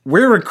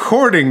We're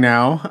recording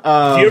now.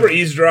 If you ever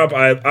eavesdrop,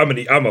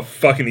 I'm a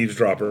fucking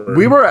eavesdropper.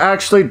 We were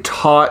actually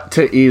taught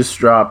to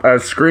eavesdrop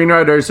as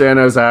screenwriters and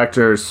as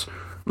actors.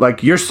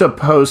 Like, you're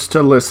supposed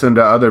to listen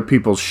to other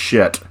people's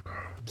shit.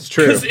 It's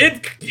true. Because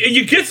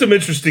you get some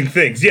interesting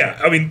things. Yeah,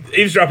 I mean,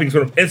 eavesdropping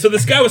sort of. And so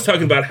this guy was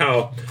talking about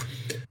how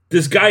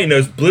this guy he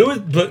knows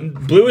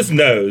blew his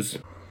nose,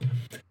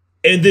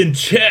 and then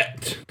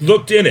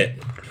looked in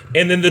it,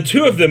 and then the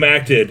two of them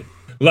acted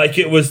like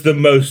it was the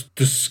most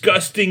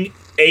disgusting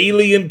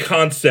alien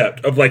concept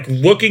of like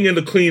looking in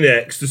the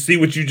Kleenex to see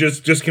what you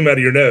just came out of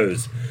your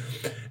nose.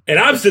 And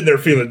I'm sitting there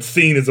feeling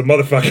seen as a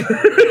motherfucker,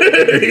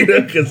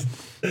 because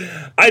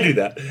I do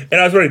that.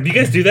 And I was wondering, do you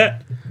guys do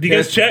that? Do you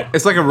guys check?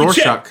 It's like a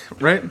Rorschach,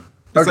 right?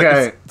 It's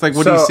like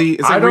what do you see?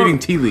 It's like reading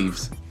tea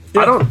leaves.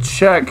 I don't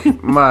check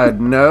my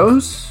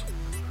nose.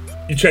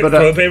 You check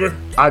toilet paper?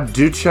 I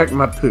do check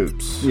my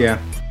poops. Yeah.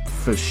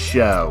 For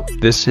show.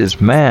 This is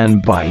Man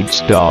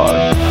Bites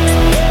Dog.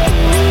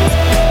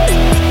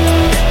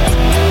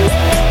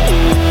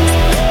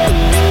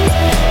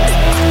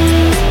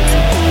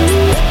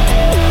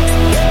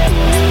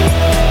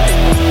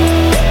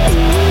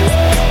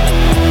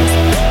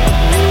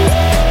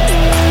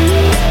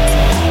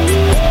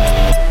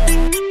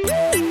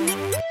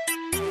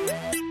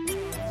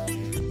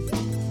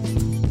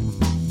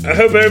 I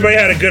hope everybody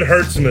had a good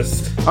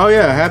Hertzmas. Oh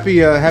yeah,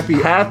 happy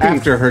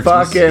after Hertzmas.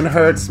 Fucking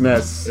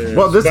Hertzmas.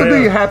 Well, this will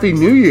be Happy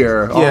New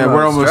Year. Yeah,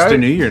 we're almost right? to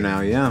New Year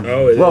now. Yeah.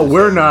 Oh, well,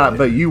 we're not,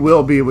 but you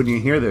will be when you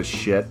hear this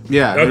shit.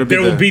 Yeah.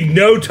 There will be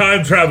no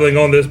time traveling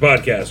on this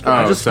podcast. Oh,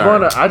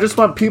 I just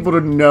want people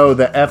to know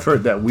the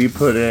effort that we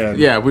put in.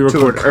 Yeah, we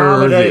record to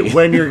accommodate early.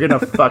 when you're gonna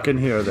fucking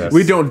hear this.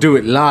 We don't do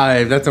it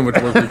live. That's how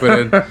much work we put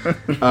in.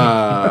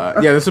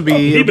 Yeah, this will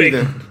be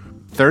the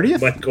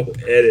 30th. Michael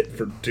edit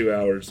for 2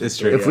 hours. It's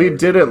true. If we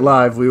did it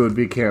live, we would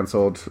be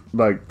canceled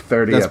like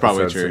 30 That's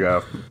episodes probably true.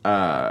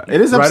 ago. It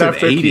is Right episode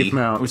after 80, Keith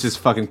Mounts. which is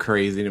fucking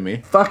crazy to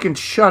me. Fucking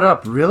shut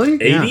up, really?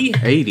 80? Yeah,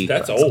 80.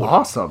 That's old.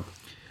 Awesome.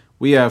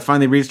 We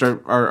finally reached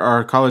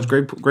our college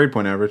grade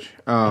point average.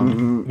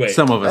 Wait.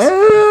 Some of us.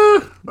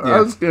 I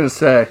was gonna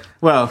say,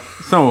 Well,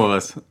 some of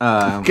us.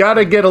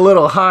 gotta get a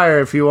little higher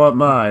if you want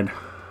mine.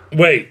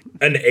 Wait,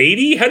 an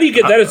 80? How do you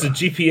get that as a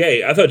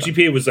GPA? I thought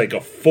GPA was like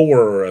a 4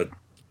 or a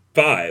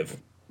 5.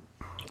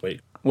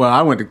 Wait. Well,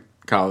 I went to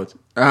college.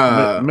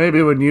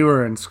 Maybe when you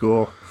were in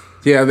school.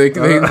 Yeah, they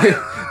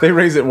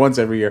raise it once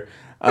every year.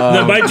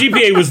 No, my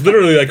GPA was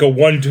literally like a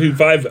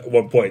 1.25 at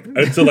one point.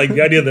 And so, like,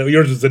 the idea that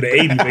yours was an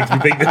 80 makes me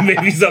think that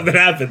maybe something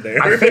happened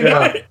there.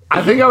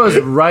 I think I was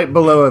right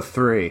below a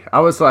 3. I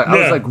was like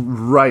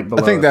right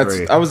below. I think a that's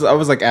 3. I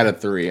was like at a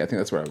 3. I think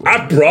that's where I was.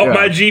 I brought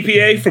my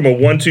GPA from a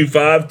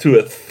 1.25 to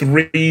a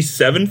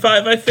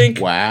 3.75, I think.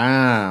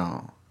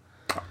 Wow.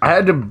 I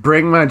had to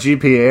bring my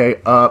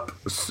GPA up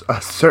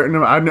a certain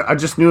amount. I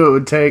just knew it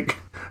would take.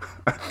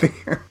 I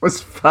think it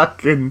was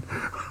fucking.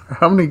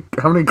 How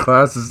many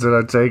classes did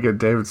I take at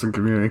Davidson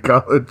Community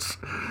College?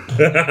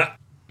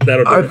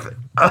 That'll do it.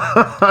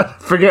 I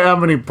forget how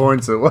many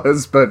points it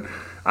was, but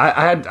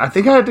I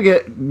think I had to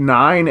get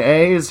 9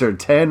 A's or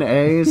 10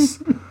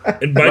 A's.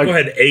 And Michael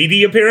had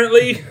 80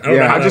 apparently? I don't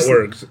know how that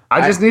works.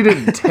 I just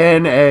needed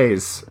 10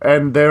 A's,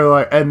 and they're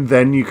like, and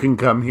then you can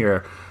come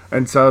here.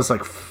 And so I was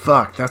like,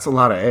 fuck, that's a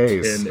lot of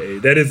A's. 10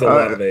 A's. That is a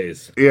lot of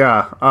A's.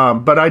 Yeah,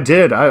 but I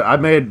did. I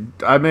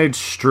made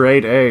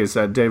straight A's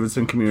at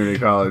Davidson Community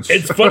College.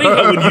 It's funny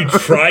how when you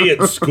try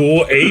at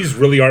school, A's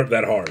really aren't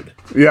that hard.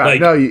 Yeah,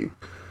 like, no,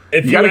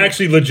 if you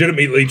actually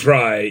legitimately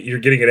try, you're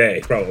getting an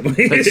A,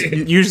 probably. That's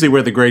usually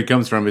where the grade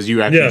comes from is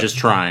you actually just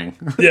trying.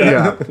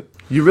 yeah.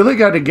 You really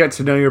got to get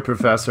to know your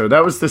professor.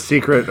 That was the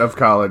secret of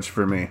college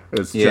for me.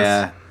 It's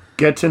just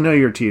get to know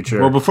your teacher.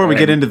 Well, before we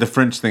get into the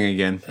French thing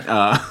again.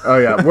 Oh,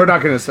 yeah. We're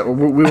not going to...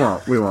 We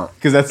won't.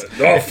 Because that's...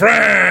 Oh,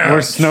 France!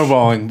 We're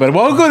snowballing. But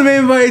welcome to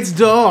Man Bites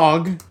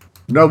Dog.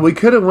 No, we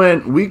could have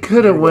went... What's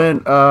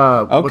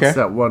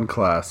that one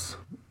class?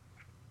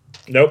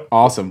 Nope.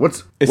 Awesome.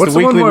 What's the the one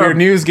weekly where- weird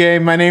news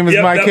game. My name is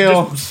Mike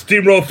Hill. Just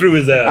steamroll through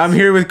his ass. I'm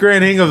here with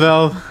Grant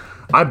Engelveld.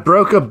 I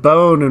broke a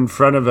bone in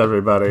front of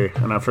everybody,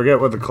 and I forget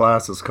what the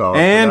class is called.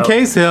 And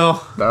Case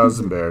Hill. That was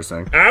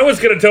embarrassing. I was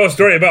going to tell a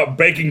story about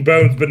breaking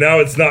bones, but now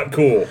it's not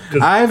cool.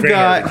 I've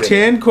got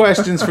 10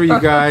 questions for you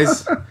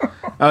guys.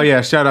 Oh, yeah.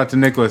 Shout out to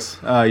Nicholas,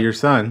 your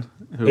son,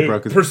 who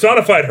broke his...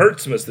 personified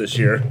Hertzmas this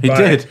year. He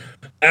did.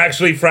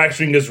 Actually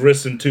fracturing his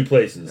wrist in 2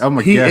 places. Oh,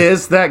 my He God.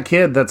 is that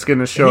kid that's going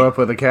to show up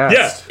with a cast.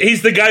 Yeah,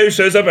 he's the guy who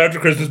shows up after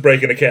Christmas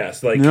breaking a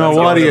cast. Like, No,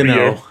 what do you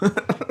know?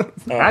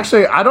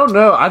 Actually, I don't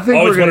know. I think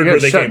Always we're going to wondered where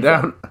get they shut came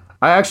down.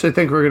 I actually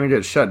think we're going to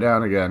get shut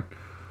down again.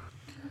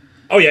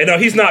 Oh, yeah, no,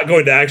 he's not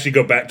going to actually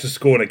go back to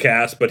school in a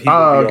cast, but he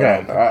will be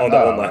on the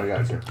online.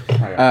 I got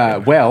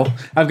you. Well,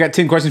 I've got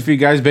 10 questions for you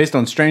guys based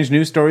on strange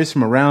news stories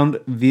from around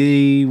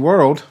the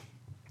world.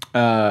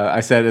 I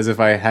said as if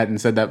I hadn't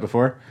said that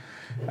before.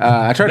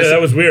 That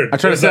was weird. I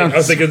tried to sound. I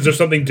was thinking, is there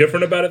something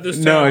different about it this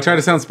time? No, I try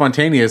to sound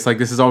spontaneous, like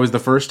this is always the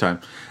first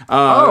time.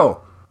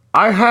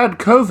 I had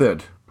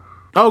COVID.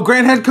 Oh,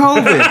 Grant had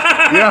COVID.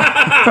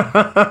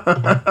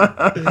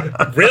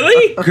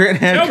 Really? Grant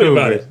had Tell me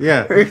about COVID. it.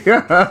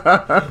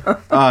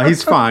 Yeah.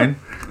 He's fine.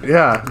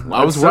 Yeah,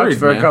 I was it sucked worried,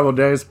 for man. a couple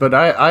days, but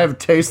I have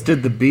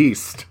tasted the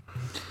beast.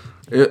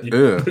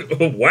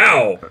 Ugh.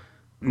 Wow.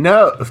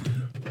 No,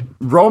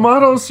 Role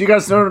Models. You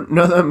guys don't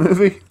know that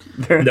movie?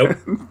 They're, Nope.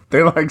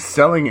 They're like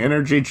selling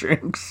energy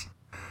drinks,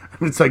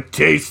 and it's like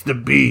taste the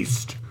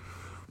beast.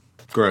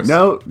 Gross.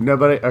 No,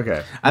 nobody.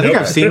 Okay. I think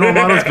Nope. I've seen role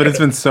models, but it's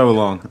been so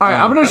long. All right,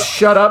 I'm gonna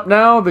shut up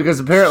now because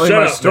apparently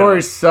Shut my up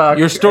story sucks.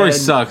 Your story and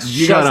sucks.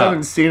 You Shut guys up.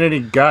 haven't seen any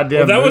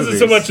goddamn. That wasn't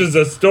so movies. much as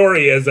a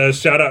story as a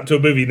shout out to a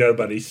movie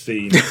nobody's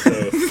seen.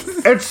 So.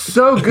 It's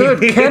so good.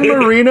 Ken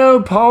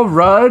Marino, Paul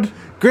Rudd.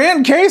 Grant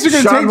and Case are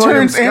going to Sean take William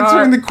turns Scott.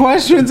 answering the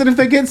questions, and if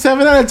they get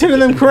 7 out of 10 of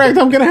them correct,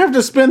 I'm going to have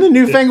to spin the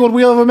newfangled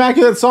Wheel of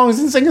Immaculate Songs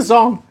and sing a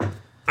song.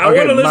 I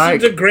want to listen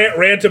Mike. to Grant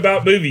rant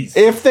about movies.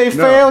 If they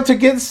fail to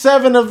get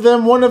 7 of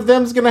them, one of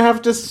them's going to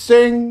have to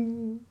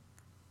sing.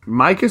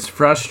 Mike is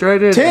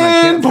frustrated. 10 and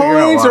I can't figure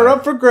out points why. are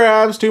up for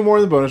grabs. 2 more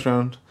in the bonus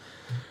round.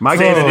 Mike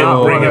Santa does didn't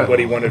not bring wanna- him what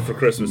he wanted for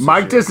Christmas. this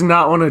Mike year. does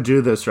not want to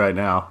do this right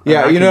now.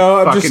 Yeah, And you I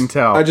know, can fucking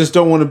tell. I just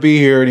don't want to be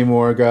here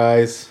anymore,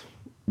 guys.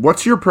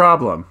 What's your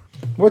problem?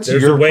 What's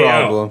There's your a way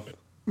out.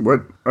 problem?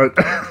 What?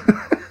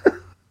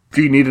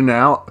 Do you need an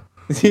out?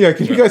 Yeah,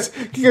 can you guys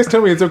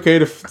tell me it's okay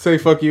to say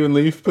fuck you and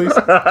leave, please?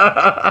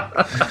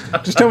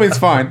 Just tell me it's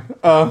fine.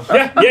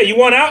 Yeah, you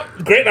want out?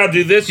 Great, I'll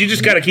do this. You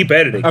just got to keep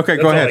editing. Okay,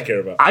 That's go all ahead. I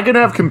care about. I can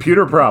have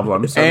computer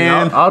problems. I mean,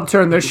 And- I'll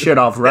turn this shit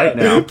off right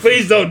now.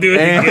 Please don't do it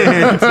again.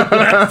 And,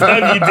 Last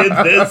time you did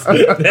this,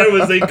 there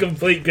was a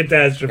complete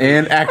catastrophe.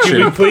 and Can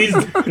we action. please?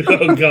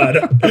 Oh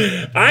God!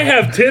 I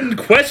have 10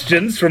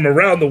 questions from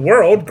around the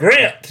world.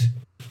 Grant,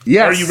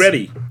 Yes. are you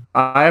ready?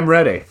 I am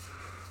ready.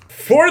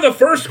 For the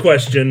first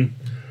question,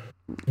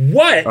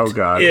 what Oh,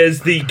 God.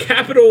 is the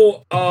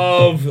capital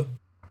of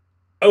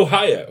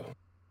Ohio?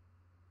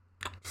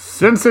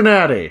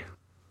 Cincinnati.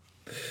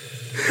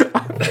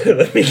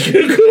 Let me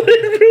Google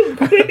it real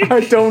quick. I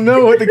don't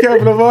know what the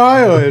capital of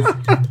Ohio is.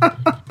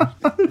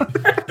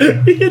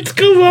 It's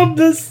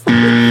Columbus.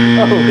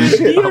 Oh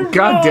shit! You're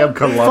Goddamn wrong.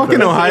 Columbus.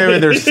 Fucking Ohio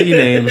and their C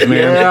names,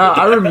 man. Yeah,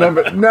 I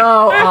remember.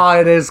 No,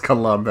 it is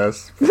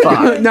Columbus.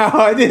 Fuck. No,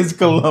 it is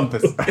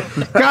Columbus.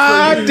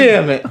 God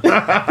damn it!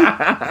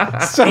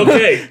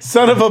 Okay.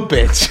 Son of a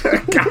bitch.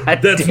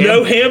 That's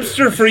no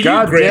hamster for you,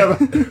 God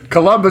Grant. damn.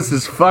 Columbus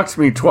has fucked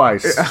me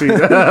twice.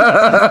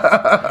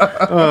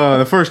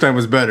 The first time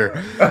was better.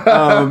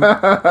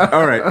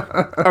 All right.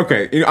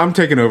 Okay, I'm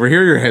taking over.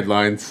 Here are your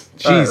headlines.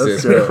 let's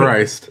Jesus do it.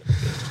 Christ.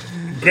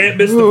 Grant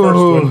missed the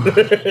first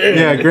one.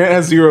 Yeah, Grant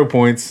has 0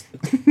 points.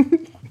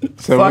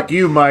 So Fuck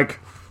you, Mike.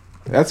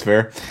 that's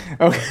fair.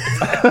 Okay.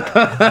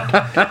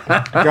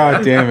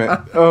 God damn it.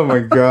 Oh my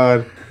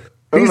god.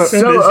 He's so Missed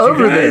you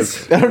over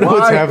guys. this. I don't know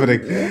what's Why-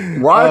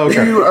 happening. Why Oh, okay.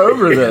 are you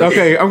over this?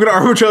 Okay, I'm gonna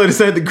arbitrarily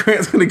decide that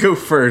Grant's gonna go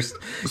first.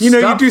 You know,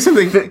 Stop you do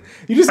something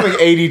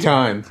 80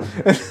 times.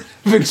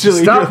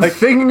 Eventually, Stop you're like,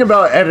 thinking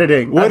about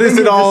editing. What I is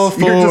think it all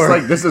You're just for?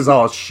 like, this is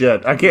all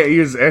shit. I can't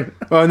use it.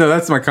 oh no,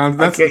 that's my I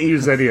that's can't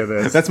use any of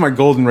this. that's my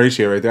golden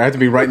ratio right there. I have to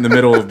be right in the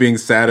middle of being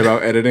sad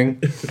about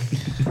editing.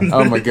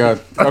 Oh my god.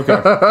 Okay.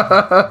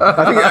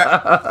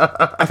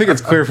 I think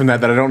it's clear from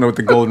that I don't know what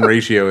the golden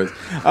ratio is.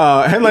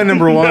 Headline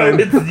number No, one.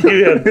 it's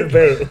you,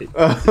 apparently.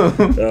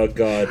 Oh,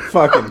 God.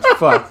 Fucking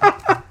fuck.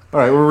 All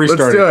right, we're Let's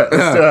restarting. do it.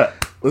 Let's do it.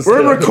 Let's do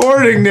We're it.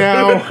 recording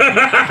now.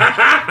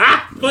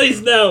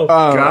 Please, no.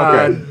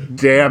 God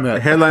damn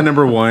it. Headline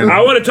number one.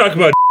 I want to talk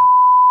about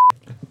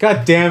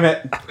God damn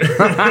it.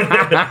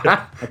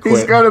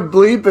 He's got to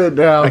bleep it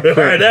now.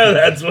 I know,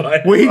 that's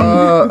why. Wait.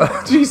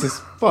 Jesus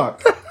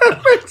fuck.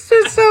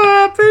 You're so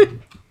happy.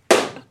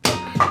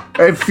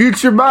 Hey,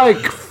 future Mike,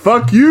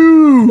 fuck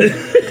you.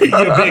 You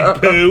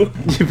big poo.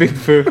 You big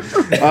foo.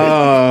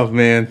 Oh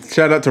man.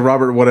 Shout out to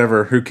Robert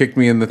whatever who kicked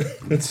me in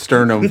the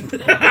sternum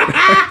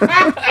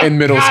in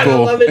middle God, I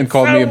school love it and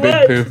called so me a big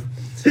much. poo.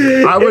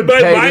 I would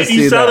But pay to Mike,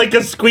 see you sound that. like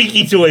a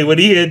squeaky toy when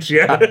he hits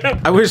you.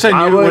 I wish I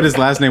knew would- what his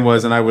last name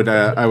was, and I would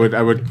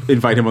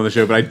invite him on the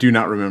show, but I do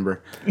not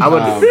remember. I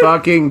would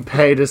fucking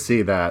pay to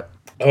see that.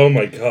 Oh,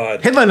 my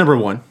God. Headline number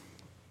one.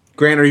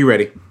 Grant, are you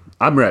ready?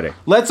 I'm ready.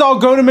 Let's all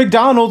go to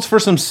McDonald's for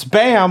some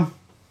spam.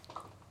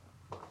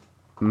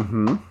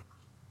 Damn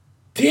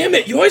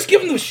it. You always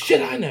give him the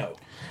shit I know.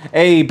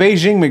 A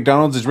Beijing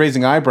McDonald's is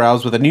raising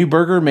eyebrows with a new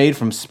burger made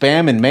from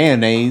spam and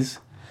mayonnaise.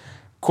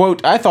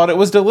 Quote, I thought it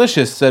was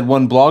delicious, said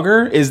one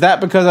blogger. Is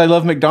that because I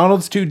love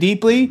McDonald's too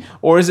deeply,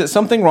 or is it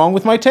something wrong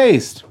with my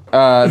taste?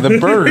 The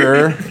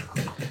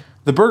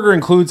burger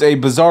includes a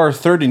bizarre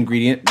third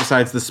ingredient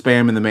besides the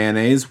spam and the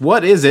mayonnaise.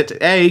 What is it?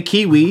 A,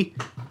 kiwi,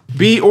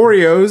 B,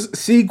 Oreos,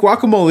 C,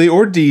 guacamole,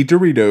 or D,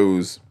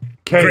 Doritos?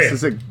 Case, Grant.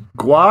 is it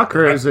guac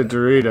or is it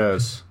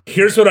Doritos?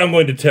 Here's what I'm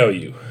going to tell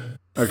you.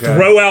 Okay.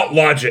 Throw out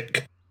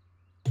logic.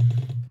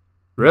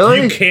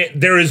 Really? You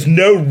can't. There is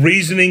no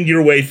reasoning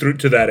your way through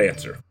to that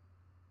answer.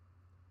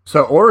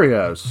 So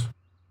Oreos.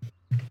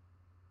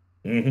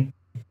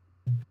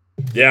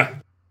 Yeah.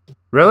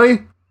 Really?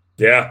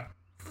 Yeah.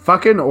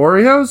 Fucking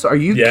Oreos? Are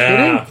you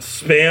Yeah. kidding?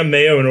 Spam,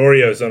 mayo, and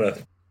Oreos on a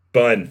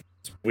bun.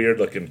 It's weird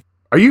looking.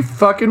 Are you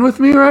fucking with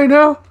me right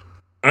now?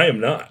 I am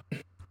not.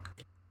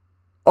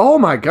 Oh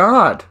my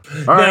god!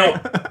 All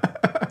right.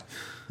 Now,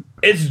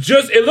 it's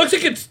just. It looks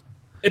like it's.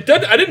 It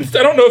does. I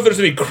don't know if there's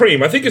any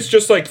cream. I think it's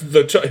just like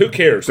who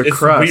cares? The it's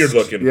crust. weird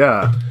looking.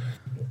 Yeah.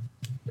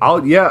 All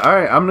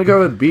right. I'm gonna go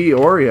with B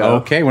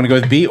Oreo. Okay, want to go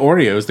with B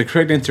Oreos. The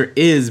correct answer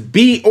is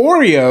B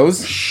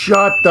Oreos.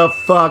 Shut the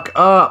fuck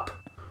up.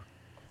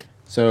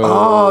 So,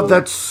 Oh,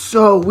 that's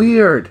so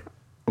weird.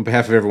 on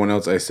behalf of everyone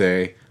else, I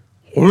say,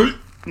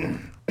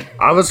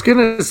 I was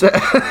gonna say.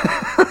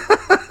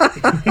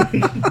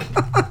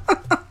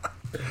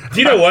 Do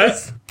you know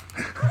what?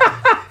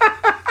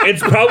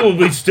 It's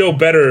probably still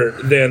better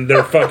than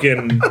their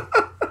fucking.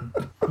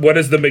 What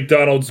is the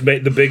McDonald's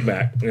the Big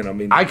Mac? You know, I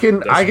mean, I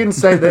can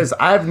say this.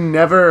 I've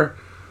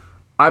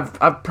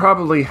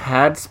probably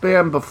had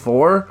Spam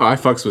before. I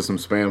fucks with some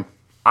Spam.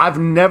 I've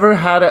never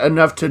had it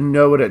enough to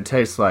know what it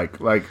tastes like.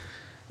 Like,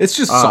 It's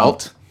just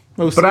salt.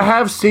 Mostly. but I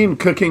have seen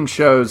cooking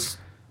shows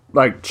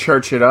like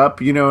church it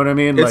up. You know what I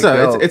mean? It's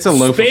like, it's a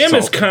loaf of Spam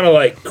salt. is kind of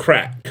like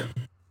crack.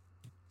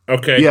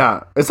 Okay.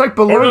 yeah, it's like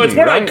bologna. Or no, it's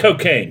more right? like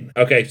cocaine.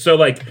 Okay, so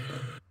like,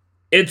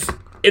 it's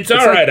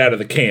all right out of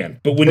the can,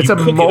 but when It's you a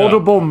cook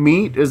moldable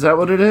meat. Is that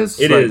what it is?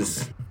 it Like,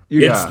 is.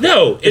 Yeah. It's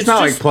not just,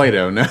 like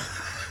Play-Doh, no.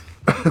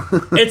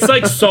 It's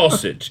like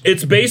sausage.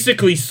 It's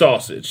basically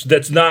sausage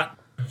that's not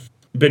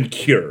been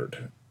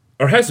cured.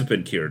 Or has it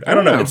been cured? I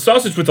don't know. know. It's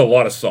sausage with a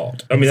lot of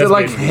salt. I mean, Is that's it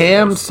like basically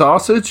ham what it is.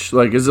 sausage?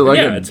 Like, is it like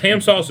Yeah, it's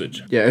ham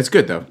sausage. Yeah, it's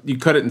good though. You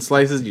cut it in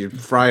slices, you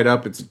fry it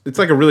up. It's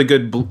like a really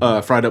good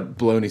fried up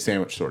bologna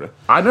sandwich, sort of.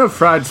 I know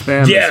fried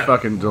Spam Yeah. is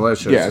fucking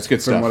delicious. Yeah, it's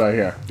good from stuff. what I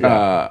hear.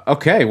 Yeah.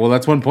 Okay, well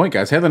that's 1 point,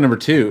 guys. Headline number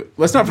 2.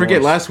 Let's not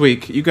forget last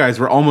week you guys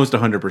were almost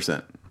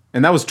 100%,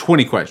 and that was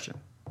 20 questions.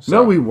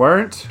 No, we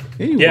weren't.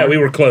 Yeah, we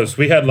were close.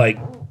 We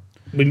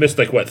missed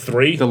like what,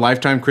 3? The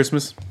Lifetime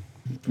Christmas.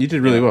 You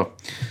did really well.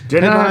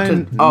 Didn't I have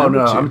Headline to? Oh number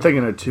no, 2. I'm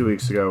thinking of 2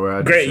 weeks ago where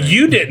I. Grant,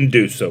 you didn't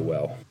do so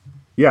well.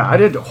 Yeah, I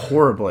did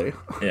horribly.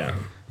 Yeah.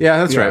 Yeah,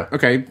 that's Yeah. right.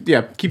 Okay,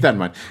 yeah, keep that in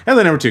mind.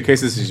 Headline number 2. Case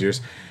this is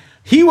yours.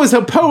 He was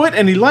a poet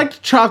and he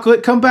liked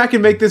chocolate. Come back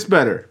and make this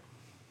better.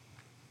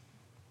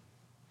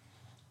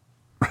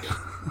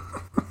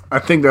 I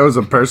think that was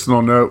a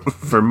personal note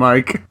for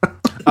Mike.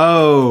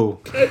 Oh,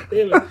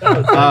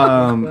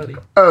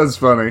 That was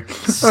funny.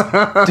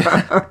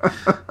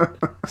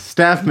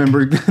 staff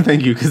member.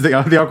 Thank you, because the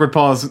awkward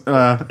pause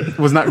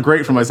was not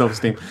great for my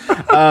self-esteem.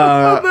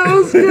 That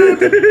was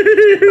good.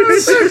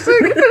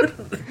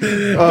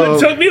 It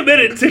took me a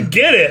minute to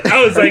get it.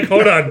 I was like,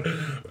 hold on.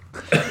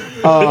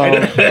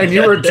 And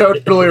you were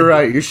totally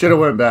right. You should have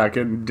went back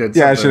and did.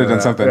 Yeah, I something should have done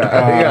to something.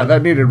 that. Yeah,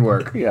 that needed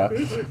work. Yeah.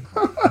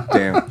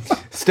 Damn.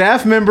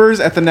 Staff members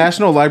at the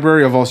National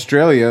Library of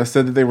Australia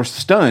said that they were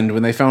stunned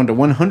when they found a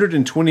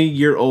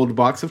 120-year-old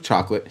box of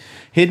chocolate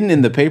hidden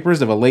in the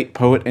papers of a late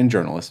poet and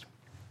journalist.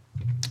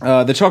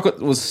 The chocolate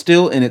was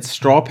still in its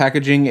straw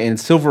packaging and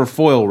silver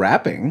foil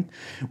wrapping.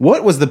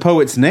 What was the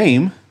poet's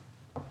name?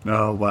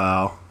 Oh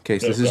wow.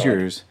 Case, this Oh, is God.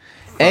 yours.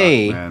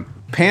 A. man.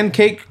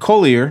 Pancake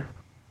Collier.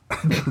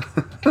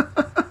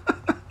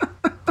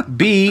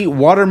 B.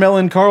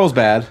 Watermelon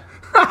Carlsbad.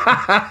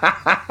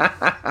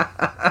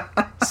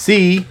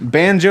 C.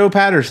 Banjo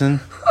Patterson.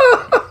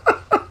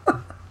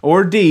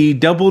 Or D.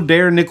 Double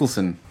Dare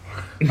Nicholson.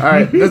 All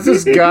right, this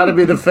has got to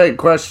be the fake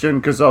question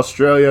because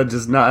Australia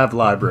does not have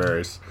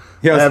libraries.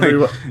 Yeah, it's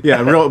Everyone- like, yeah,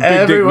 real big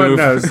dick everyone move.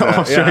 knows that,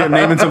 Australia yeah.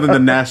 naming something the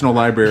National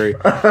Library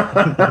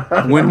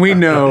when we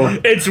know.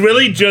 It's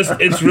really just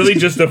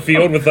a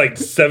field with like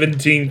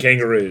 17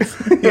 kangaroos.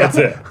 That's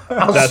it.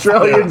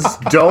 Australians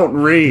don't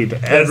read.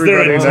 That's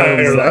their Everybody entire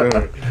knows that.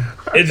 library.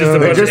 It's just a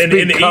They bunch just and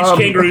in each become-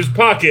 kangaroo's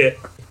pocket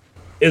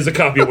is a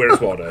copy of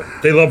Where's Waldo.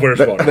 They love Where's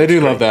Waldo. They do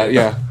love that,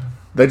 yeah.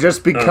 They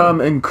just become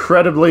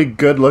incredibly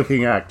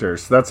good-looking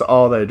actors. That's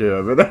all they do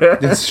over there.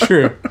 It's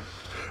true.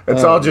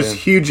 It's all just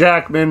Hugh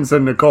Jackmans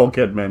and Nicole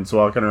Kidmans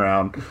walking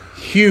around.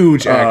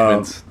 Huge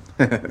Ackmans.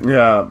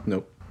 Yeah.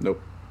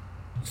 Nope.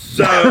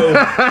 So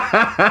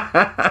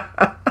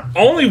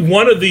only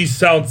one of these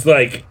sounds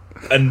like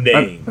a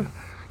name.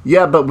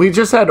 Yeah, but we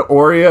just had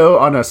Oreo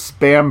on a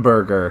Spam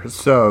burger,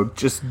 so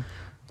just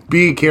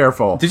be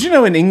careful. Did you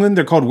know in England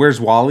they're called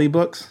Where's Wally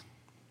books?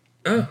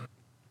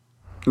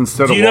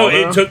 Instead Do of you know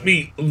Waldo. it took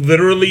me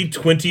literally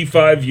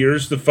 25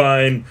 years to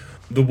find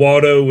the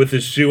Waldo with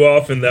his shoe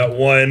off and that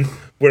one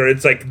where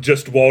it's like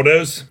just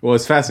Waldo's? Well,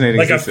 it's fascinating.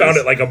 Like I since found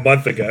it's- it like a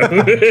month ago.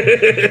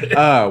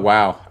 Oh,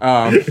 wow.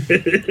 What's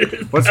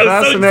I was so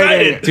fascinating,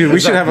 excited. Dude, we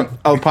should have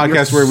a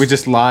podcast where we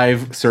just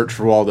live search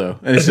for Waldo.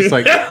 And it's just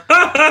like,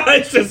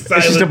 it's it's just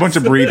silence. just a bunch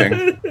of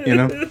breathing, you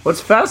know? What's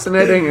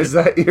fascinating is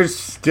that you're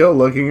still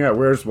looking at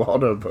Where's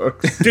Waldo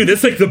books. Dude,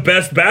 it's like the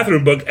best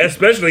bathroom book,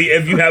 especially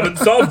if you haven't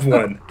solved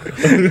one.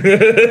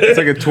 It's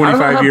like a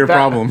 25-year that-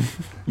 problem.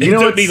 It You know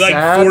took what's me like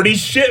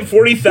sad?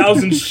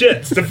 40,000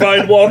 shits to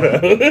find Waldo.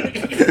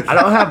 I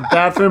don't have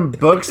bathroom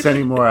books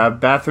anymore. I have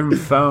bathroom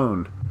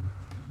phone.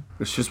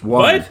 It's just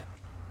one. What?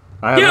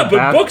 I have Yeah, a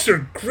but books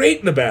are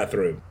great in the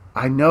bathroom.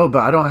 I know, but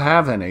I don't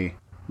have any.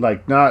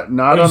 Like not You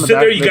on the sit back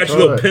there, of you the got your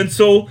little toilet.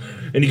 pencil,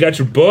 and you got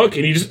your book,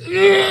 and you just,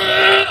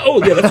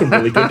 oh yeah, that's a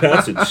really good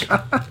passage.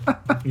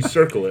 You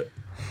circle it.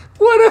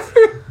 What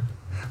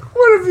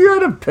if you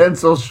had a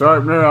pencil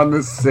sharpener on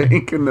the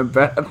sink in the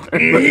bathroom?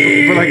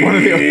 For like one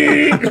of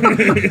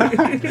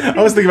the.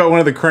 I was thinking about one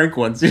of the crank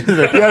ones. Yeah,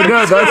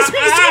 no,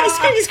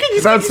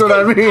 that's what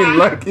I mean.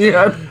 Like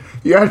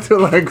you had to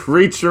like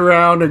reach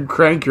around and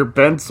crank your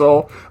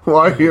pencil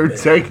while you're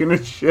taking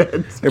a shit. Do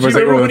you Everyone's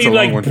like, remember oh, when that's a you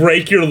long like one.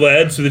 break your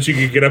lead so that you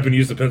could get up and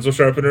use the pencil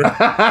sharpener? Or is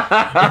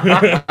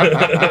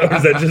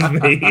that just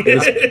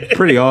me?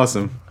 Pretty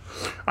awesome.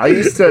 I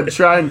used to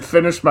try and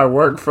finish my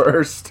work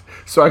first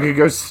so I could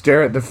go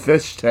stare at the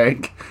fish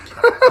tank.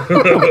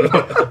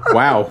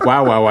 Wow.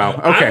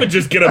 I Okay. would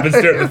just get up and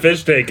stare at the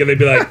fish tank, and they'd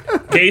be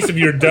like, "Case, if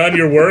you're done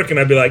your work," and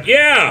I'd be like,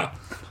 "Yeah,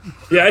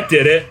 I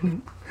did it."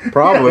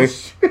 Probably.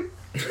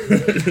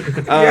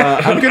 I'm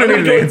I'm gonna need gonna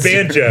an go with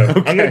answer. Banjo.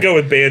 I'm gonna go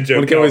with Banjo.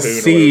 I'm gonna go with Calhoun,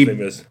 or C. whatever his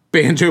name is.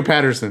 Banjo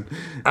Patterson.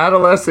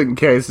 Adolescent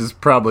case is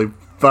probably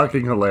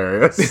fucking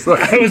hilarious.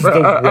 I was the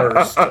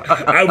worst.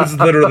 I was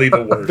literally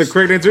the worst. The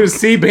correct answer is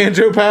C.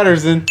 Banjo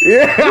Patterson.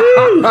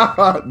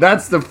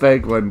 That's the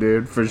fake one,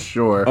 dude, for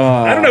sure.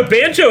 I don't know,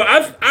 Banjo.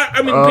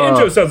 I mean,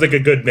 Banjo sounds like a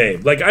good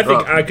name. Like, I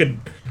think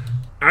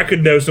I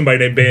could know somebody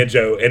named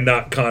Banjo and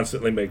not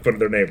constantly make fun of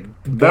their name.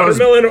 was-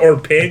 Watermelon or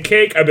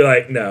Pancake, I'd be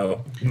like,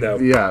 no.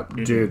 Yeah,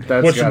 dude,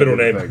 that's What's your gotta middle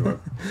be the name? fake one.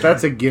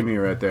 That's a gimme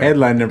right there.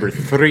 Headline number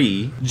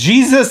 3.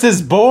 Jesus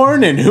is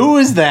born, and who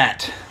is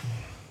that?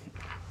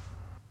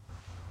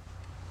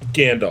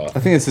 Gandalf. I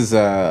think this is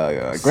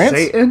Grant's.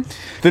 Satan?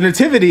 The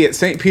Nativity at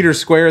St. Peter's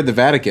Square at the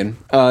Vatican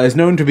is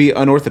known to be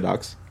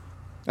unorthodox.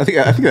 I think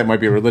that might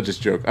be a religious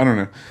joke. I don't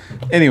know.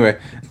 Anyway,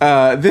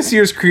 this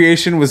year's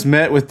creation was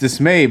met with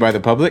dismay by the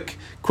public.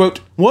 Quote,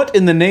 "What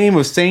in the name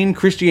of sane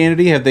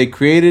Christianity have they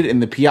created in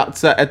the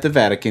piazza at the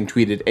Vatican?"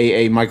 tweeted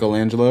A.A.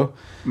 Michelangelo.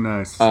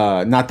 Nice.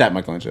 Not that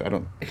Michelangelo, I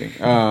don't think.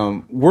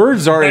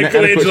 Words are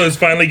Michelangelo inadequate. is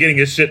finally getting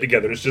his shit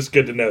together. It's just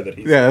good to know that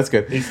he's Yeah, that's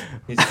good. he's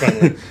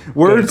finally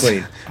Words,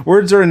 going clean.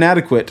 words are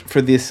inadequate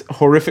for this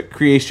horrific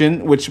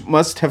creation, which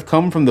must have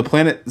come from the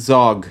planet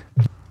Zog.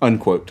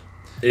 Unquote.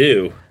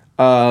 Ew.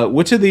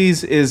 Which of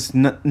these is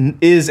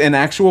an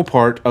actual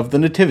part of the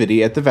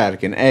Nativity at the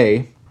Vatican?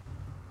 A.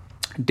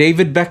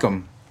 David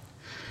Beckham.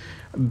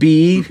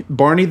 B.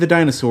 Barney the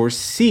dinosaur.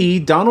 C.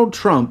 Donald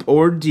Trump.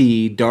 Or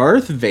D.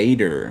 Darth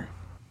Vader.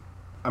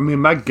 I mean,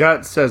 my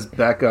gut says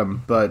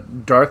Beckham,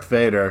 but Darth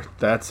Vader,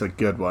 that's a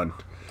good one.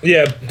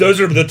 Yeah, those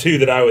are the two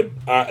that I would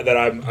that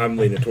I'm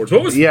leaning towards.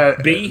 What was Yeah,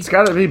 B? it's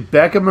got to be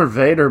Beckham or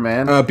Vader,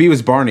 man. B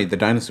was Barney the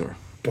dinosaur.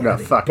 No,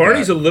 fuck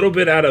Barney's that. a little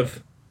bit out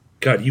of.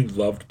 God, you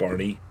loved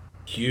Barney.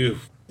 You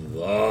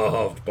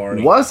loved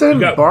Barney. Wasn't you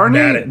got Barney-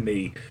 mad at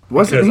me?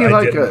 wasn't because he I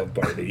like did a- love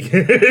Barney?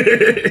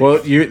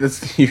 Well,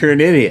 you're an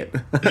idiot.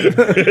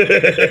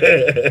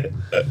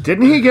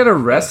 Didn't he get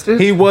arrested?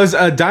 He was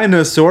a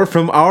dinosaur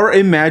from our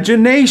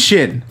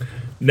imagination.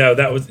 No,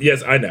 that was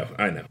yes. I know.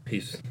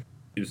 He's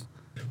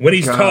when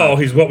he's tall,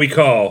 he's what we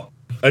call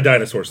a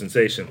dinosaur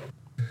sensation.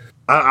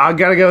 I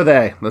gotta go with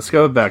A. Let's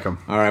go with Beckham.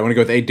 All right, I want to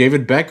go with A.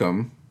 David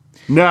Beckham.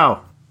 No.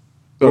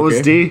 What was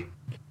Okay. D?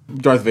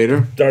 Darth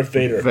Vader. Darth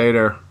Vader.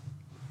 Vader.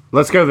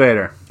 Let's go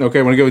Vader. Okay,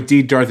 I want to go with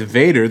D. Darth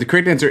Vader. The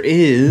correct answer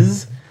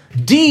is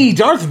D.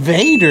 Darth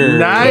Vader.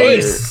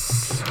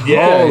 Nice.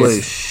 Yes.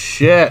 Holy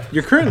shit.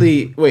 You're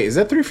currently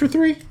Yeah. 3 for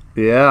 3?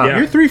 Yeah.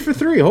 You're 3 for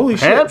 3. Holy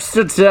shit!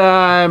 Hamster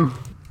time.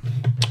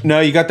 No,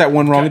 you got that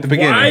one wrong at the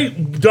beginning. Why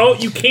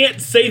don't you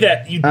can't say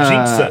that? You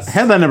jinx us.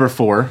 Headline number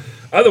 4.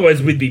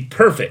 Otherwise, we'd be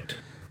perfect.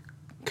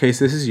 Case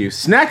this is you.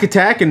 Snack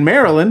attack in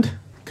Maryland.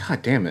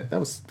 God damn it!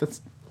 That's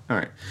all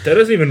right. That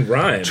doesn't even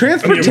rhyme.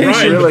 Transportation- I mean, it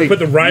rhymes, Really, put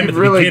the rhyme at you've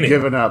the really beginning.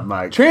 given up,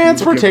 Mike.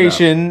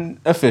 Transportation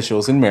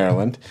officials in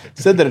Maryland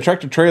said that a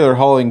tractor trailer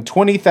hauling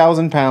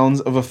 20,000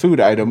 pounds of a food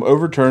item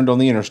overturned on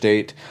the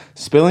interstate,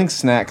 spilling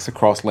snacks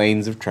across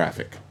lanes of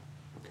traffic.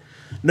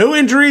 No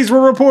injuries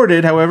were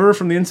reported, however,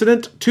 from the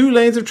incident. 2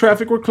 lanes of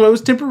traffic were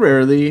closed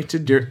temporarily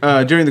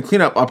during the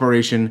cleanup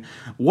operation.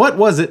 What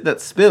was it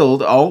that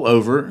spilled all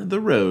over the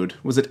road?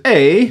 Was it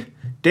A,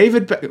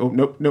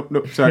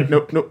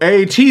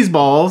 A, cheese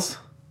balls,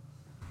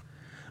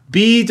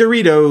 B,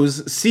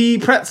 Doritos, C,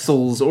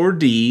 pretzels, or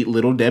D,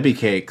 Little Debbie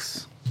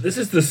cakes? This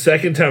is the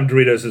second time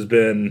Doritos has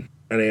been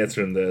an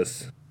answer in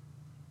this.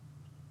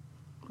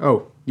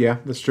 Oh, yeah,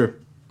 that's true.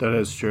 That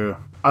is true.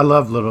 I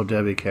love Little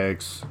Debbie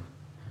cakes.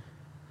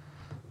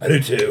 I do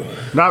too.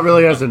 Not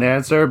really as an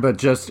answer, but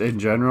just in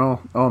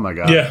general. Oh my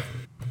god. Yeah.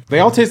 They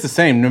all taste the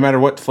same, no matter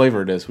what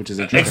flavor it is, which is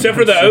interesting. Except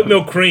for the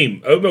oatmeal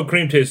cream. Oatmeal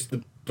cream tastes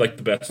like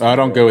the best. I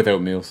don't go with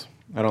oatmeals.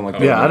 I don't like.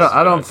 Yeah,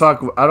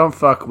 oatmeals. I don't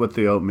fuck with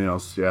the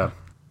oatmeals. Yeah.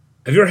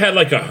 Have you ever had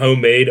like a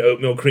homemade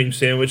oatmeal cream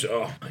sandwich?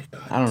 Oh my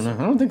god. I don't know.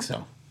 I don't think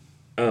so.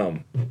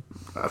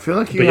 I feel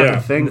like you But have yeah.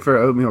 a thing for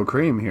oatmeal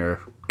cream here,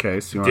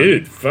 Case. You want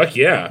Dude, fuck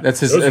yeah. That's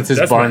his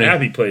That's Barney. my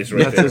happy place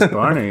right That's there. his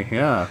Barney.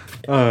 Yeah.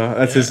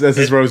 That's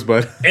his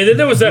rosebud. And then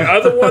there was that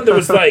other one that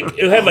was like,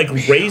 it had like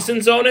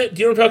raisins on it.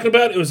 Do you know what I'm talking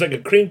about? It was like a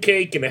cream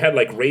cake and it had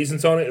like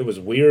raisins on it. It was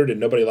weird and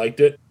nobody liked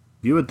it.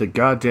 You with the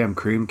goddamn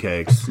cream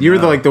cakes. You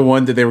were the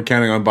one that they were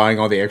counting on buying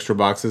all the extra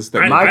boxes.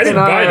 That I Mike didn't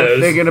and buy I are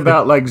those. thinking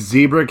about like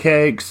zebra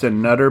cakes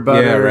and Nutter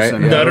Butters. Yeah, right.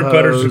 And Nutter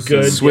Butters are Ho-Hos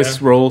good. and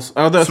Swiss Yeah. rolls.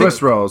 Oh,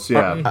 Swiss rolls,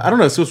 yeah. I don't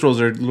know. Swiss rolls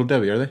are Little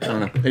Debbie, are they? I don't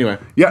know. Anyway,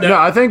 Yeah, no,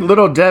 I think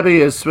Little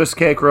Debbie is Swiss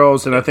cake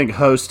rolls, and I think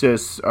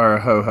Hostess are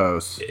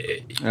Ho-Hos.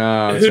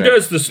 Who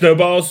does the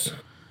snowballs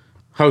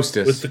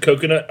Hostess? with the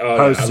coconut? Oh,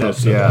 Hostess, I love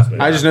snowballs, yeah.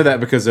 man. I just know that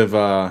because of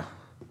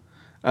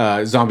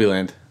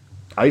Zombieland.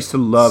 I used to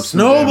love some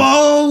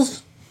Snowballs.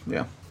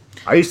 Yeah.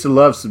 I used to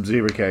love some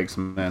zebra cakes,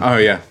 man. Oh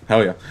yeah.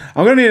 Hell yeah.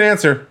 I'm gonna need an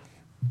answer.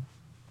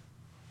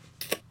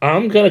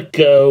 I'm gonna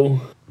go.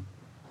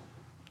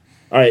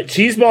 All right,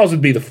 cheese balls would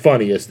be the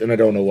funniest, and I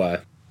don't know why.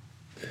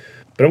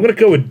 But I'm gonna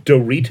go with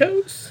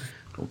Doritos.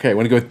 Okay, I'm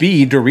gonna go with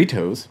B.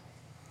 Doritos.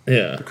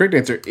 Yeah. The correct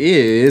answer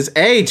is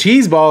A.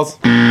 Cheese balls.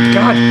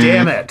 God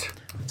damn it!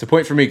 It's a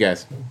point for me,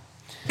 guys.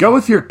 Go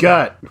with your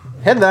gut.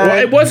 Headline. Well,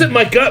 it wasn't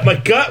my gut. My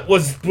gut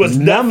was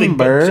nothing,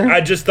 but Number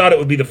I just thought it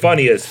would be the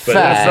funniest. But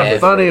five. that's not the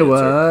Funny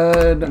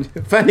answer. one.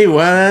 Funny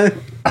one.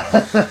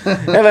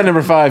 Headline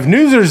number 5.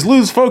 Newsers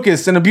lose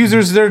focus and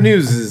abusers their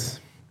newses.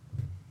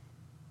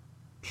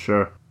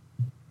 Sure.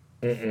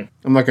 I'm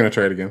not going to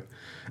try it again.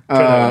 Try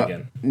that one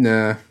again.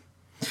 Nah.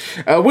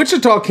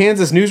 Wichita,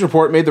 Kansas news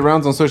report made the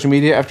rounds on social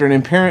media after an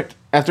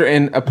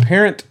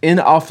apparent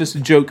in-office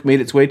joke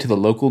made its way to the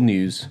local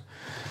news.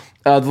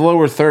 The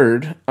lower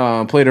third,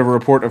 played over a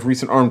report of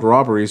recent armed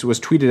robberies,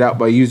 was tweeted out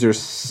by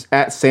users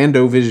at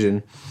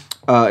Sandovision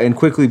and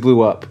quickly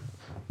blew up.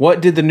 What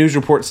did the news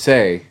report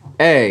say?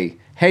 A.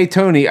 Hey,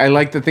 Tony, I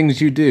like the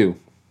things you do.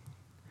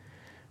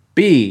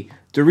 B.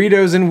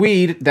 Doritos and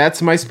weed,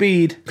 that's my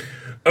speed.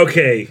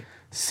 Okay.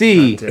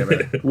 C. Damn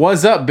it.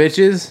 What's up,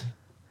 bitches?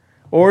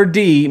 Or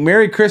D.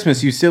 Merry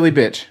Christmas, you silly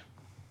bitch.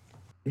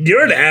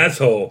 You're an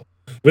asshole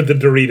with the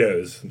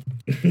Doritos.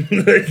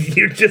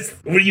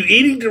 Were you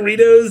eating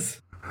Doritos?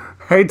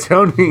 Hey,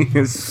 Tony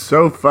is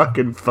so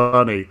fucking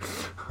funny.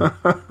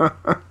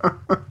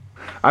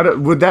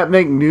 Would that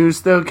make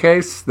news though,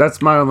 Case?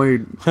 That's my only.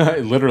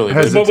 Literally.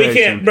 Has- But we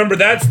Hesitation. can't remember.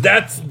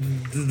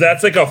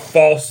 That's like a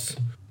false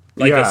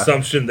Yeah.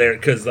 assumption there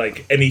because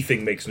like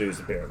anything makes news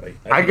apparently.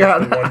 I think got-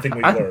 that's the one thing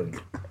we've learned.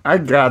 I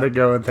gotta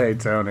go with Hey,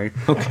 Tony.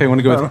 Okay, I want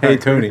to go with Hey,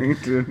 Tony.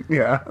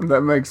 Yeah,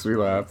 that makes me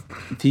laugh.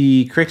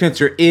 The correct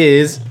answer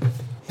is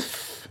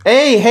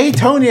A. Hey,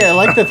 Tony, I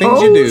like the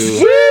things you do.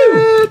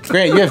 Shit.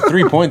 Great, you have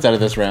 3 points out of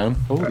this round.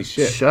 Holy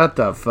shit. Shut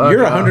the fuck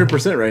You're up.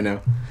 100% right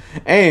now.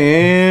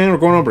 And we're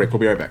going on break. We'll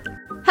be right back.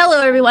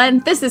 Hello, everyone.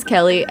 This is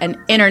Kelly,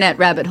 an internet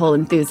rabbit hole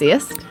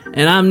enthusiast.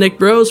 And I'm Nick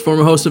Bros,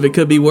 former host of It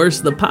Could Be Worse,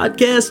 the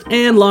podcast,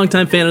 and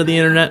longtime fan of the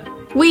internet.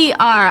 We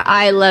are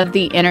I Love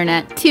the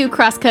Internet, two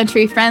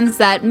cross-country friends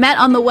that met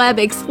on the web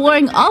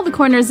exploring all the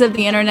corners of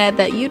the internet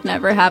that you'd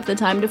never have the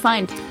time to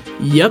find.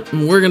 Yep,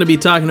 and we're going to be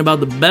talking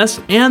about the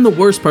best and the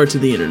worst parts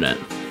of the internet.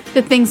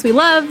 The things we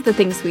love, the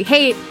things we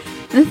hate,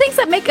 and the things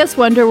that make us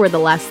wonder where the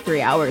last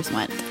 3 hours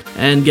went.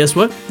 And guess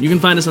what? You can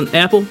find us on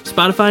Apple,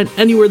 Spotify, and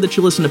anywhere that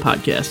you listen to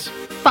podcasts.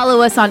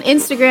 Follow us on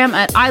Instagram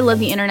at I Love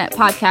the Internet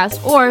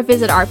Podcast or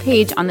visit our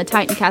page on the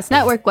Titancast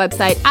Network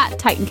website at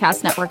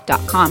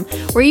titancastnetwork.com,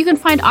 where you can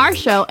find our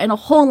show and a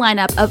whole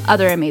lineup of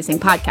other amazing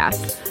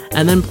podcasts.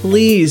 And then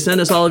please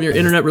send us all of your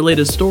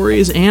internet-related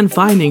stories and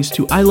findings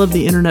to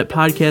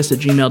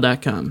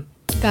ilovetheinternetpodcast@gmail.com.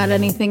 Got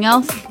anything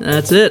else?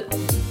 That's it.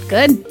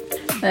 Good.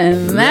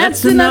 And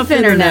that's enough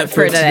internet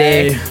for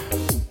today.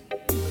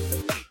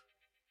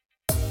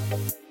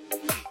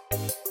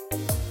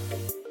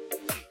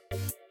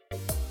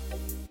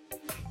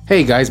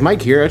 Hey guys,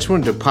 Mike here. I just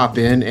wanted to pop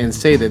in and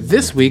say that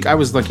this week I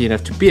was lucky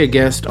enough to be a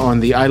guest on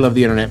the I Love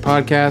the Internet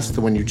podcast,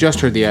 the one you just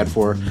heard the ad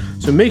for.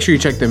 So make sure you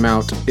check them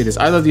out. It is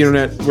I Love the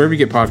Internet, wherever you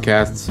get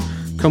podcasts.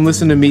 Come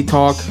listen to me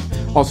talk.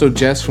 Also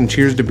Jess from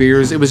Cheers to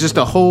Beers. It was just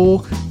a whole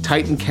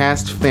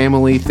Titancast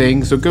family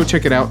thing. So go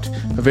check it out.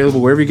 Available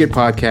wherever you get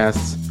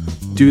podcasts.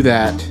 Do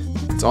that.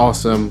 It's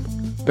awesome.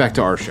 Back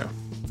to our show.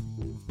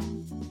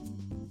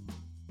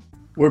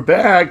 We're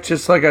back,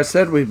 just like I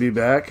said we'd be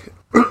back.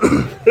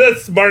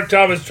 That's Mark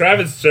Thomas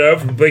Travis show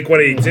from Blink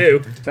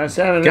 182. Gosh,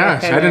 I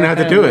didn't have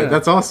to do it.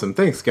 That's awesome.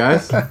 Thanks,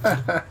 guys.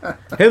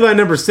 Headline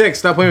number 6.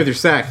 Stop playing with your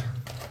sack.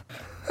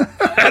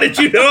 How did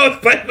you know I was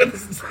playing with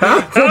this?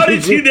 How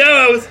did you know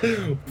I was?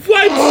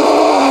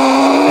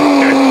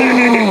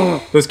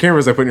 What? Those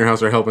cameras I put in your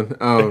house are helping. It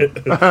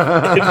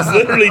was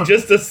literally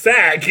just a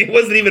sack. It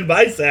wasn't even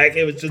my sack.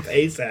 It was just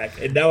a sack.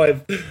 And now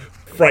I'm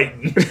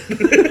frightened.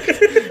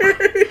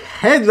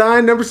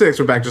 Headline number 6.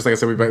 We're back, just like I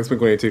said. We're back. It's been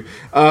 182.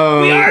 We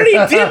already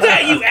did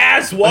that, you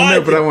asswad. I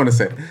know, but I want to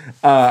say it.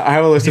 I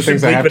have a list You of should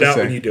things I bleep have it to out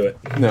say. when you do it.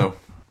 No.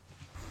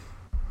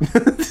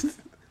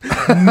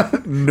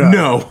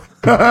 No.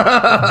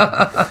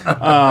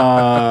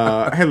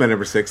 Headline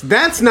number 6.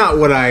 That's not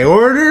what I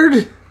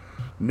ordered.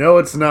 No,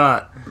 it's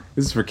not.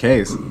 This is for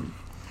Case.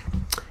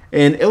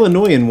 An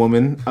Illinoisan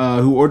woman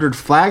who ordered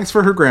flags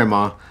for her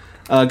grandma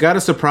got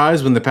a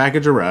surprise when the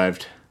package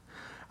arrived.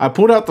 I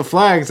pulled out the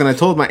flags and I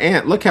told my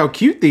aunt, "Look how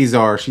cute these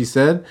are," she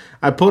said.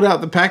 I pulled out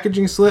the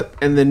packaging slip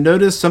and then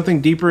noticed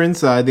something deeper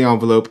inside the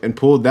envelope and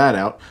pulled that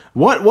out.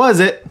 What was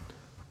it?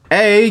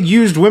 A.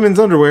 Used women's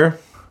underwear.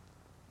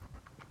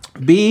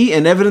 B.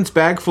 An evidence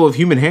bag full of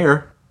human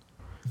hair.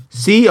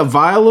 C. A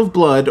vial of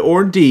blood.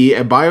 Or D.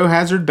 A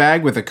biohazard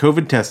bag with a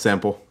COVID test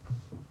sample.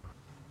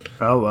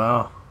 Oh,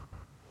 wow.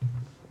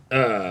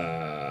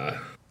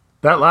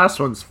 That last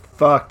one's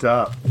fucked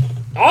up.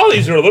 All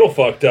these are a little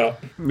fucked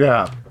up.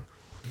 Yeah.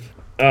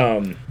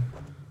 I'm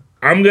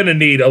gonna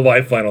need a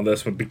lifeline on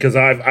this one because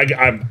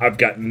I've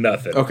got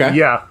nothing. Okay.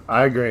 Yeah,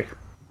 I agree.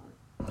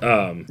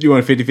 You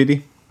want a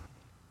 50-50?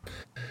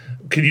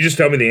 Can you just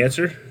tell me the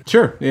answer?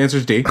 Sure. The answer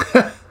is D.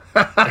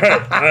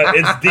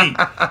 It's D.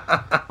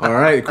 All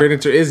right. The correct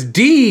answer is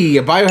D.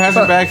 A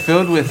biohazard bag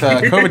filled with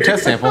a COVID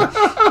test sample.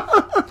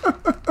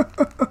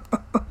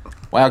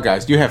 Wow,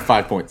 guys. You have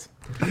 5 points.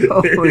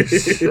 Holy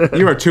shit.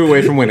 You are 2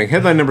 away from winning.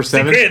 Headline number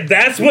 7. Grant,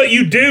 that's what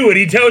you do when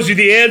he tells you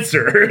the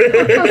answer.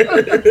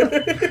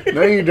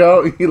 No, you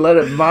don't. You let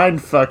it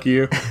mind fuck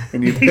you,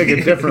 and you pick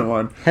a different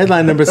one.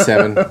 Headline number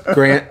 7.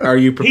 Grant, are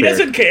you He prepared?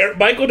 doesn't care.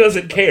 Michael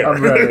doesn't care.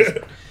 I'm ready.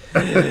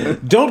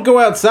 Don't go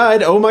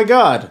outside. Oh my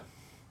God.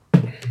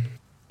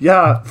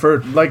 Yeah,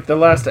 for like the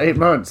last 8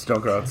 months,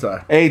 don't go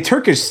outside. A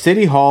Turkish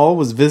city hall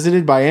was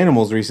visited by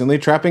animals recently,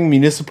 trapping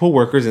municipal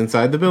workers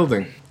inside the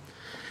building.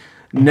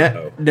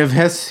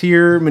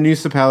 Nevşehir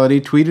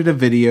municipality tweeted a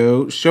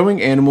video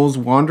showing animals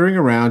wandering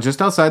around just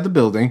outside the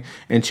building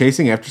and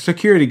chasing after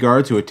security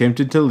guards who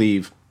attempted to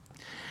leave.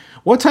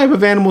 What type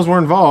of animals were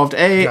involved?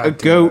 A. A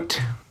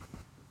goat.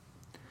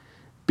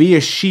 B.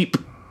 A sheep.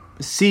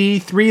 C.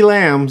 3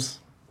 lambs.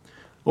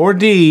 Or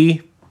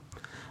D.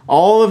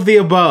 All of the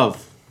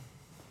above.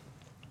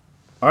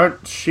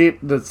 Aren't sheep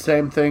the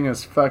same thing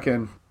as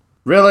fucking...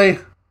 Really?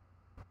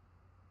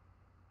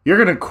 You're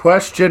gonna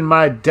question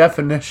my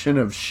definition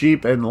of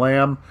sheep and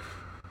lamb?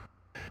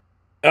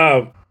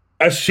 A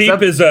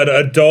sheep is an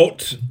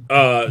adult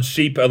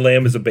sheep. A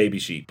lamb is a baby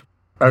sheep.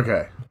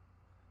 Okay.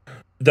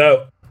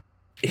 Though,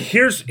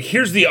 here's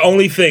the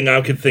only thing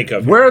I could think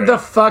of. Where'd the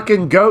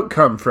fucking goat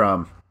come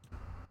from?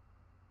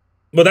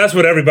 Well, that's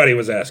what everybody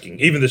was asking.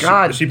 Even the sheep.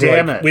 God The sheep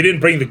damn were like, it. we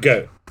didn't bring the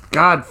goat.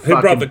 God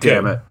Who brought the fucking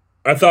damn goat? it.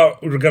 I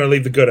thought we were going to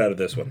leave the goat out of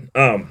this one.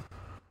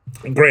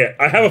 Grant,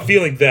 I have a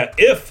feeling that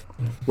if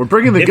We're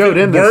bringing the goat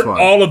it in this weren't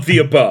one. all of the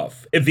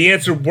above, if the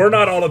answer were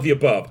not all of the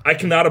above, I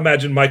cannot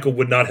imagine Michael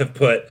would not have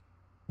put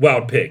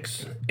wild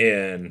pigs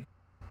in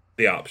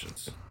the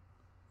options.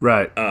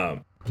 Right.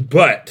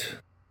 But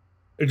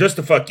just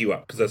to fuck you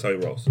up, because that's how he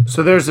rolls.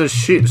 So there's a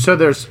sheep. So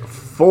there's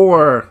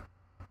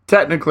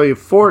technically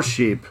four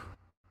sheep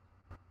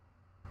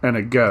and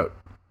a goat.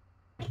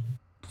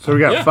 So we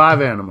got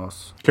 5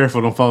 animals.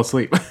 Careful, don't fall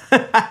asleep.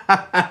 Because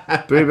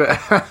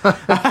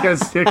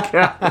you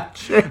can't.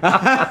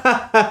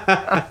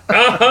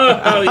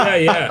 Oh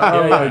yeah.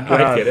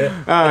 I get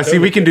it. See,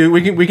 we can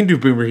do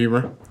boomer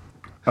humor.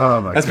 Oh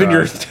my god. That's been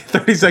your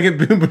 30-second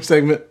boomer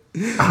segment.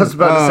 I was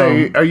about to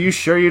say, are you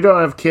sure you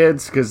don't have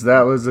kids? Because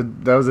that was a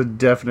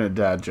definite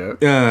dad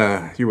joke.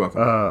 You're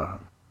welcome.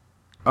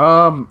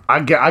 I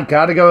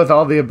gotta go with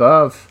all the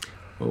above.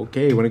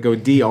 Okay, want to go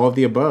D, all of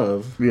the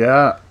above?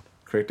 Yeah.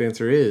 Correct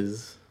answer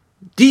is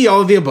D,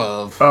 all of the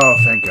above. Oh,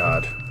 thank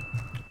God.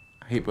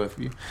 I hate both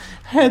of you.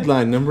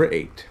 Headline number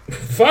 8.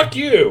 Fuck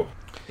you.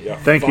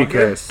 Thank you, fucker.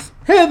 Case.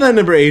 Headline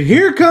number 8.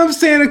 Here comes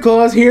Santa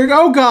Claus.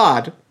 Oh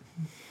God.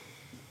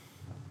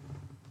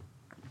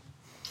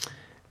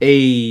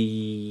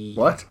 A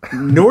What?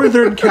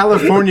 Northern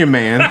California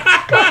man.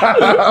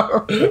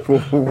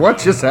 What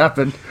just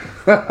happened?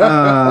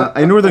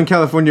 A Northern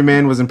California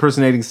man was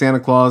impersonating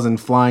Santa Claus and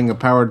flying a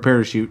powered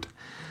parachute,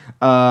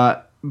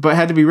 but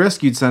had to be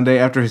rescued Sunday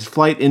after his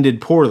flight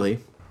ended poorly.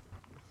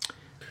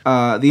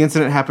 The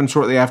incident happened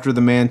shortly after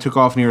the man took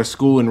off near a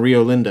school in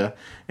Rio Linda,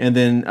 and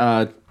then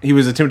he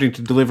was attempting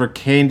to deliver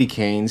candy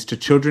canes to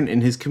children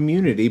in his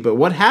community. But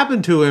what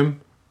happened to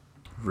him?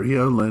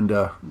 Rio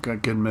Linda.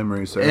 Got good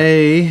memories there.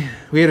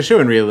 We had a show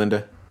in Rio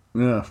Linda.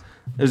 Yeah.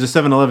 There's a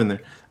 7-Eleven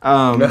there.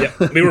 Yeah,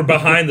 we were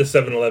behind the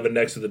 7-Eleven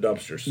next to the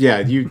dumpsters. Yeah,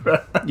 you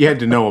had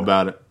to know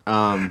about it.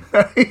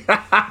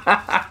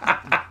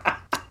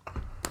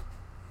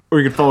 Or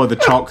you could follow the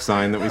chalk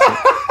sign that we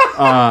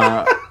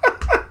saw.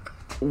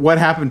 What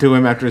happened to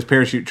him after his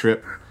parachute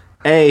trip?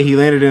 A, he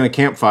landed in a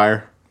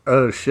campfire.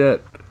 Oh,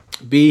 shit.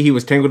 B, he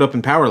was tangled up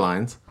in power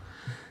lines.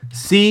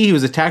 C, he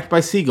was attacked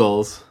by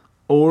seagulls.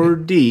 Or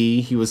D,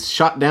 he was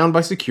shot down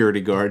by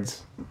security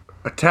guards.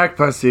 Attacked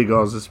by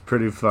seagulls is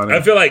pretty funny.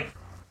 I feel like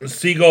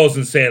seagulls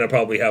and Santa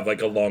probably have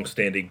like a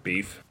long-standing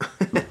beef.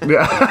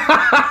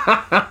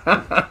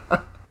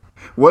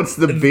 What's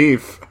the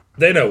beef?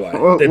 They know why.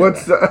 Well, They know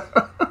what's why.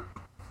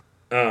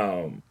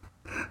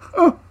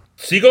 the...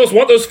 Seagulls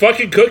want those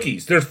fucking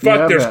cookies. There's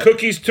Yeah, there's man.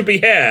 cookies to be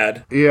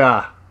had,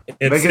 Yeah.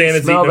 and They Santa's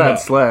can smell eating them that up,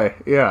 sleigh.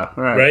 Yeah,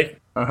 right. right?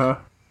 Uh-huh.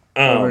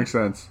 That makes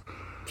sense.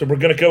 So we're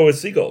gonna go with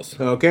seagulls.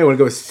 Okay, I want to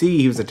go with C,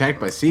 he was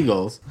attacked by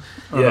seagulls.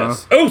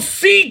 Yes. Oh,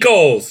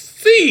 seagulls.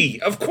 C.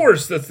 Of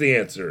course, that's the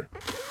answer.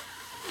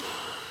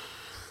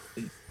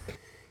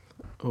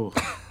 Oh.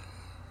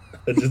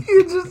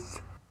 You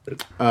just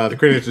The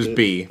correct answer is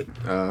B.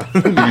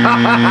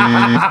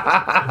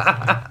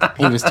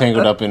 He was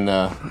tangled up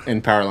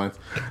in power lines.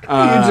 you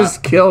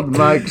just killed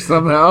Mike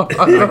somehow.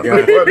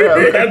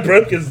 Whatever. I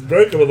broke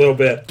him a little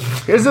bit.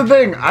 Here's the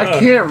thing: I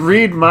can't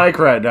read Mike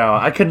right now.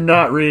 I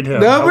cannot read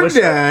him. Number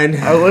 9.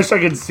 I wish I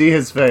could see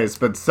his face,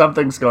 but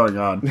something's going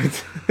on.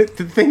 The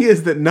thing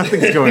is that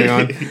nothing's going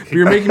on.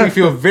 You're making me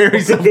feel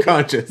very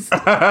self-conscious.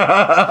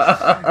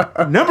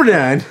 Number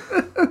 9.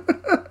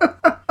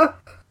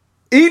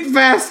 Eat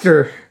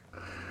faster.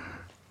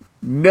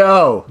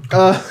 No.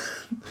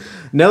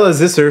 Nella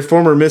Zisser,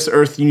 former Miss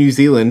Earth New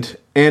Zealand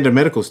and a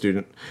medical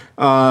student.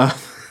 I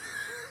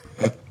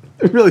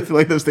really feel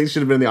like those things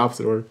should have been in the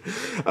opposite order.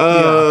 Yeah,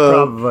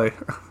 probably.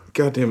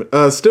 God damn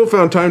it. Still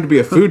found time to be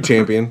a food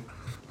champion.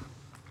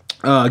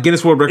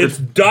 Guinness World It's Records.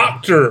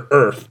 Dr.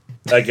 Earth,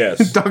 I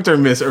guess. Dr.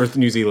 Miss Earth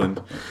New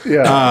Zealand.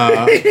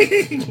 Yeah.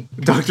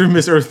 Dr.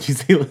 Miss Earth New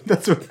Zealand.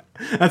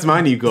 That's my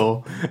new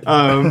goal.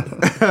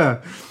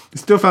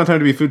 Still found time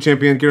to be food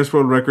champion. Guinness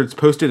World Records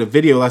posted a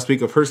video last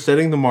week of her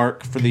setting the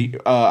mark for the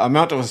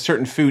amount of a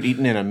certain food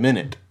eaten in a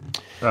minute.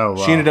 Oh,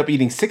 wow. She ended up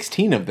eating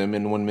 16 of them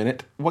in 1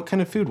 minute. What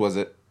kind of food was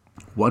it?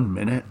 1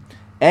 minute?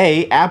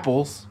 A,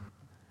 apples.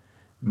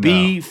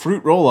 B,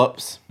 fruit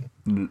roll-ups.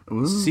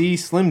 C,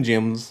 Slim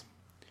Jims.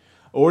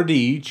 Or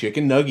D,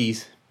 chicken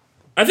nuggies.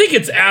 I think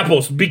it's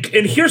apples,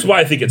 and here's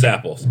why I think it's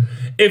apples.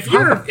 If How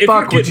you're the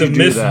fuck would getting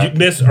you a do that?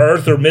 Miss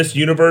Earth or Miss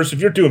Universe,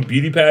 if you're doing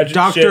beauty pageant,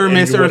 Dr.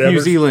 Miss Earth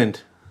New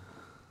Zealand.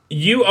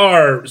 you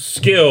are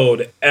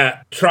skilled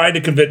at trying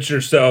to convince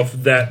yourself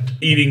that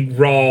eating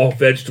raw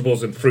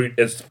vegetables and fruit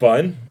is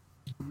fun.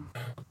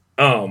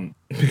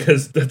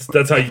 Because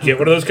that's how you get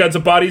one of those kinds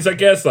of bodies, I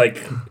guess.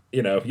 Like,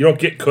 you don't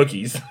get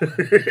cookies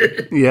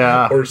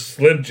Yeah. or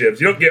Slim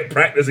Jims. You don't get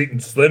practice eating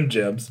Slim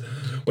Jims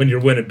when you're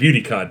winning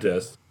beauty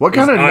contests. What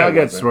kind of I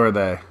nuggets wasn't. were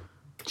they?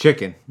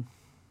 Chicken.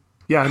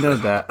 Yeah, I know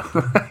that.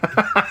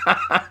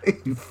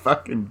 You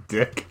fucking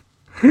dick.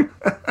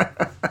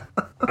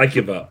 I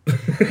give up.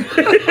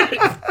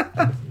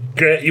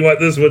 Grant, you want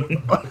this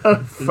one?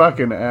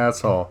 Fucking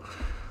asshole.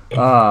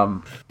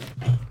 God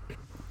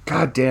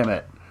damn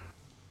it.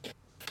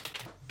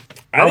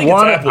 I think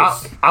it's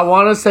apples. I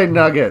want to say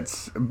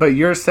nuggets, but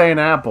you're saying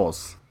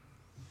apples.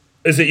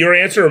 Is it your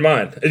answer or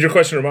mine? Is your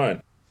question or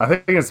mine? I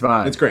think it's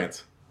mine. It's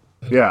Grant's.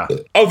 Yeah.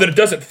 Oh, then it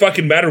doesn't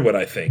fucking matter what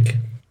I think.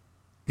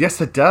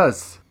 Yes, it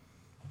does.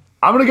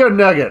 I'm gonna go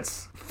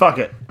nuggets. Fuck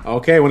it.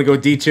 Okay, I want to go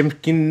D,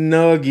 chicken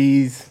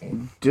nuggies.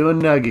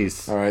 Doing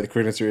nuggies. All right, the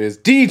correct answer is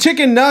D,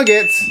 chicken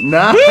nuggets.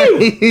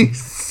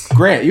 Nice.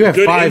 Grant, you have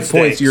Good 5 instincts.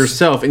 points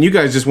yourself, and you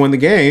guys just won the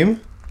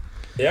game.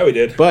 Yeah, we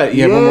did. But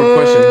you have one more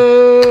question.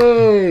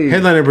 Yay.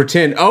 Headline number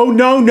 10. Oh,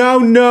 no. No.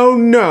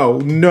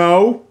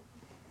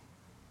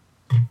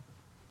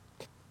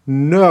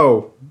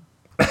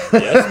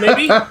 Yes,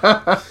 maybe?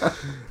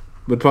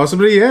 But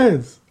possibly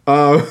yes.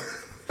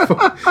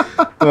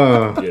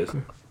 Yes.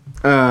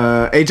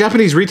 A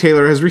Japanese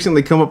retailer has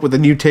recently come up with a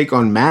new take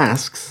on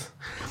masks.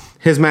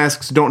 His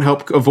masks don't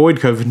help avoid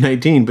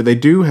COVID-19, but they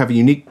do have a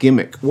unique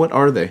gimmick. What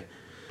are they?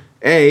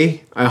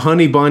 A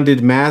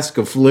honey-bonded mask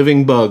of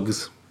living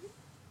bugs.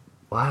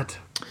 What?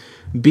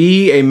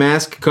 B, a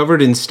mask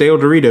covered in stale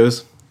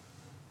Doritos.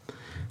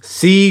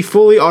 C,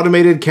 fully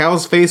automated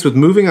cow's face with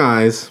moving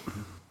eyes.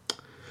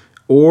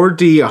 Or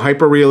D, a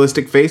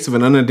hyper-realistic face of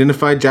an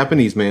unidentified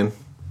Japanese man.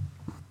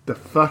 The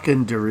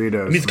fucking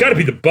Doritos. I mean, it's got to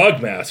be the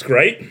bug mask,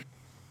 right?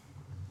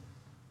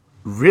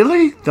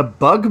 Really? The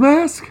bug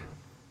mask?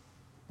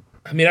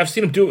 I mean, I've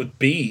seen them do it with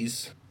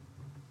bees.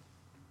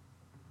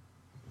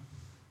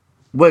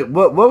 Wait,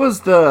 what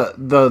was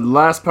the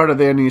last part of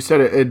the end? You said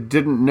it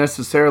didn't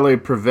necessarily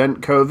prevent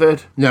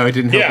COVID? No, it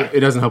didn't help. Yeah. It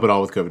doesn't help at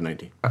all with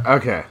COVID-19.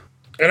 Okay.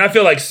 And I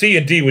feel like C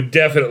and D would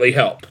definitely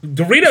help.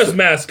 Doritos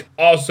mask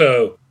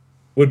also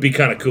would be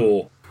kind of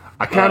cool.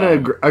 I kind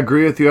of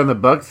agree with you on the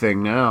bug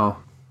thing now.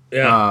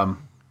 Yeah.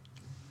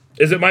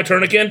 Is it my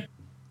turn again?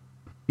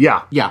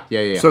 Yeah. Yeah.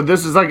 So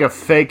this is like a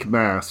fake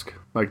mask.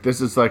 Like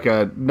this is like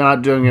a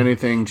not doing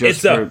anything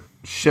just It's a- for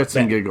shits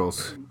and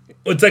giggles.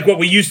 It's like what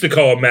we used to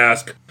call a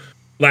mask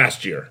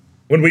last year.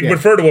 When we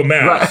refer to a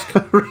mask.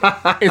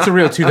 It's a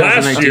real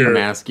 2019 year-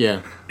 mask,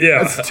 yeah.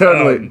 Yeah. It's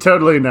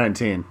totally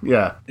 19.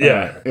 Yeah.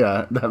 Yeah.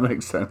 Yeah, that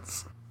makes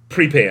sense.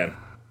 Pre-pan.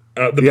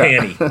 The Yeah.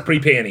 panty.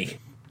 Pre-panty.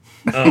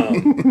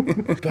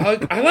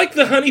 Bug. I like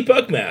the honey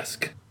bug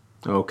mask.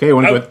 Okay,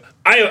 want to go?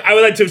 I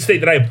would like to state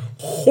that I am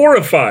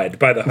horrified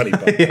by the honey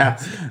bug.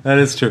 Yeah, that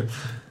is true.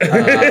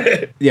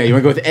 Yeah, you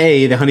want to go with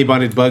A, the honey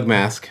bonded bug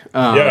mask.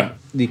 Yeah.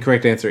 The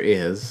correct answer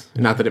is,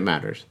 not that it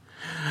matters.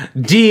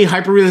 D,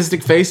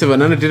 hyper-realistic face of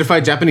an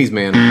unidentified Japanese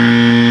man.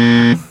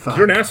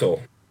 You're an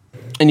asshole.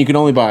 And you can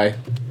only buy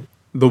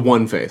the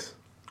one face.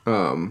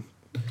 Yeah.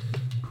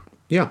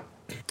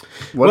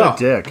 What Well, a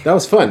dick. That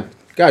was fun.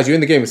 Guys, you're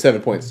in the game with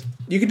 7 points.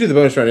 You can do the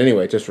bonus round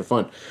anyway, just for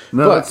fun.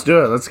 No, But, let's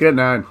do it. Let's get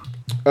 9.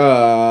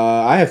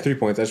 I have 3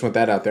 points. I just want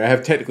that out there. I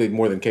have technically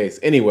more than Case.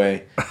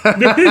 Anyway,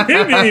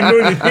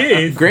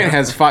 Grant Grant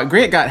has 5.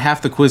 Grant got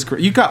half the quiz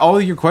correct. You got all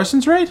of your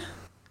questions right?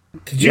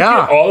 Did you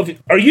Yeah. get all of it?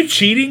 Are you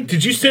cheating?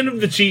 Did you send him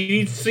the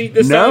cheating sheet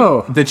this time?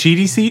 No, The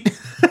cheaty seat?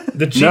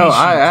 The cheating no, sheet.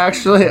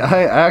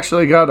 I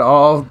actually got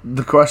all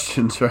the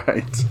questions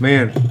right.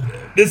 Man.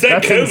 Is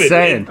that That's COVID?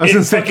 insane. I was It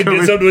gonna say fucking COVID.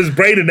 did something to his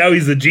brain, and now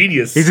he's a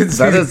genius. He's in,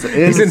 That is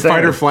he's in insane.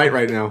 fight or flight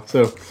right now.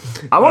 So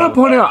I want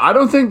to point out, I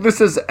don't think this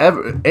has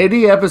ever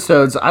 80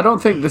 episodes. I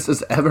don't think this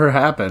has ever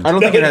happened. I don't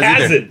No, think it it has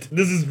either. hasn't.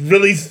 This is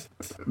really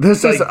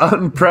This is like,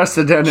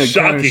 unprecedented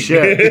kind of shocking.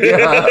 shit.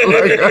 Yeah,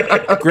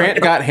 like,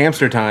 Grant got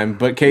hamster time,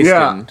 but Case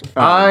yeah. didn't.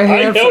 I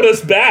held us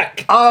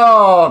back.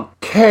 Oh,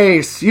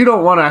 Case, you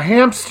don't want a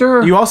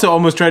hamster? You also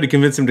almost tried to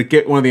convince him to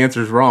get one of the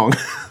answers wrong.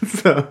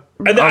 So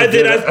And I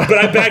did, but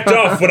I backed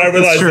off when I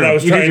realized true. that I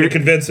was You did trying to your-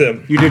 convince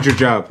him. you did your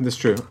job. That's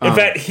true. In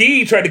fact,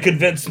 he tried to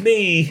convince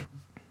me.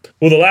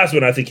 Well, the last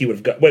one I think he would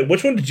have got. Wait,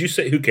 which one did you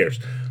say? Who cares?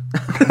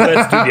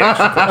 Let's do the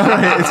extra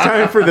question. it's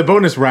time for the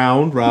bonus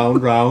round.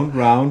 Round.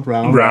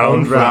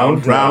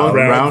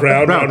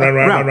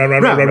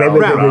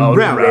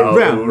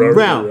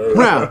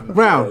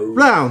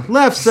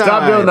 Left side.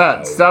 Stop doing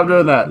that. Stop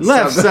doing that.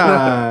 Left Stop.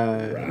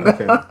 side.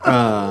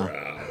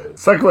 Okay.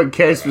 It's like what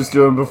Case was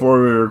doing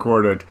before we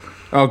recorded.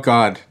 Oh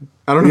God.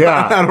 I don't know.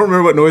 Yeah. I don't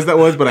remember what noise that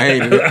was, but I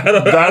hated it.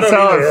 That's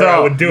how either, it or I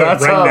felt. would do it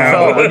That's right how now. it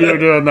felt when you were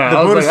doing that.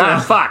 I was bonus like,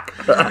 round.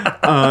 fuck.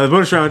 The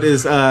bonus round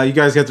is you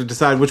guys have to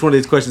decide which one of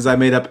these questions I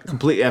made up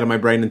completely out of my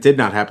brain and did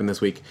not happen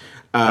this week.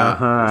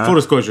 Full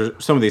disclosure,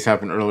 some of these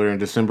happened earlier in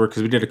December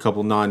because we did a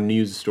couple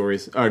non-news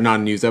stories or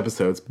non-news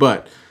episodes.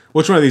 But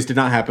which one of these did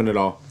not happen at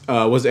all?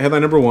 Was it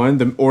headline number 1,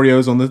 the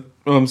Oreos on the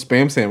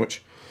Spam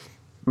sandwich?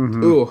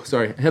 Ooh,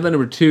 sorry. Headline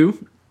number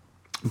 2,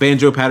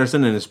 Banjo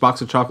Patterson and his box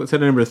of chocolates.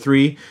 Headline number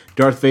 3,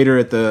 Darth Vader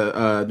at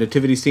the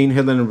nativity scene.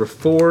 Headline number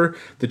 4,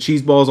 the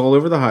cheese balls all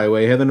over the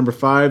highway. Headline number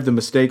 5, the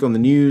mistake on the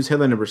news.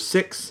 Headline number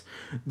 6,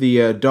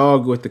 the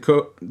dog with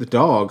the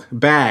dog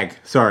bag.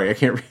 Sorry, I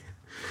can't read.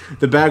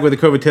 The bag with the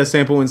COVID test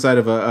sample inside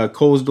of a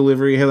Kohl's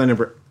delivery. Headline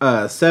number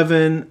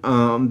 7,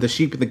 the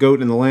sheep and the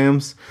goat and the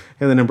lambs.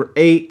 Headline number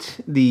 8,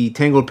 the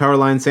tangled power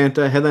line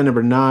Santa. Headline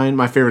number 9,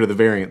 my favorite of the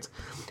variants.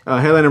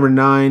 Headline number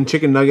 9,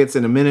 chicken nuggets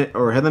in a minute.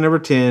 Or headline number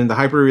 10, the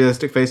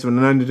hyper-realistic face of an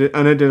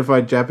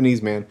unidentified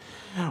Japanese man.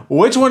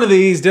 Which one of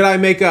these did I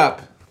make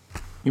up?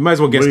 You might as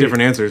well guess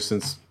different answers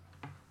since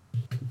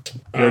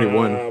you already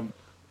won.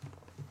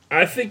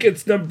 I think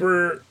it's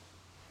number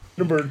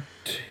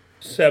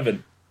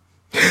 7.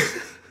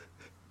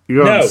 You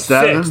going No,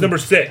 7? 6. Number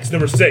 6.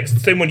 Number 6. The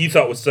same one you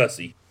thought was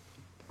sussy.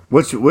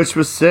 Which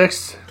was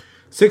 6?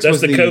 6 That's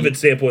was the COVID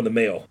sample in the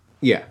mail.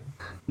 Yeah.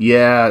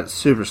 Yeah,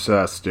 super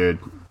sus, dude.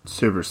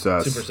 Super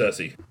sus. Super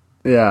sussy.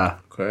 Yeah.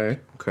 Okay.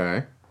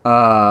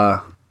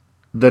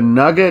 The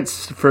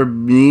nuggets for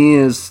me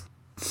is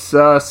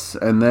sus,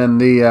 and then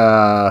the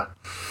I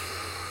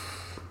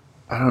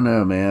don't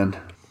know, man.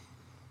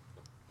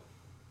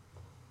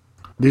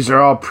 These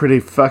are all pretty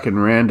fucking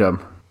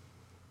random,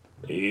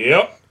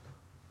 Yep.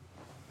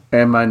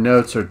 and my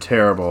notes are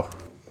terrible.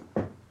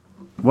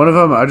 One of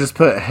them I just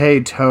put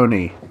 "Hey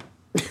Tony."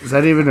 Is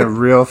that even a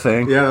real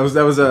thing? Yeah,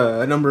 that was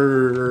a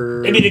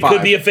number. I mean, it 5.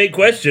 could be a fake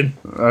question.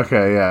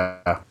 Okay,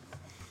 yeah.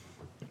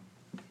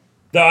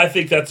 No, I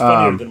think that's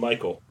funnier than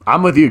Michael.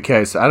 I'm with you,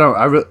 Case. I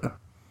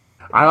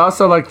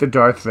also like the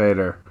Darth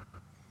Vader.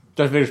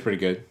 Darth Vader's pretty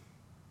good.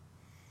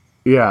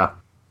 Yeah.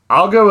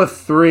 I'll go with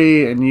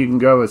 3 and you can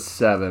go with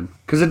 7.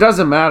 Because it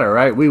doesn't matter,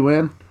 right? We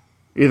win.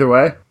 Either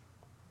way.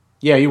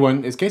 Yeah, you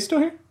won. Is Case still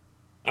here?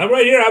 I'm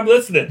right here. I'm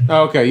listening.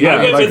 Oh, okay. Yeah. I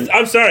went like- with,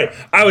 I'm sorry.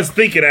 I was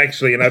thinking,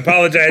 actually, and I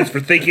apologize for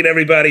thinking,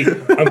 everybody.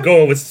 I'm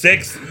going with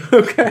 6.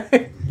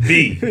 Okay.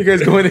 B. You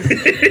guys going?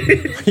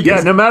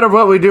 Yeah, no matter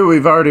what we do,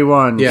 we've already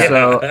won. Yeah.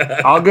 So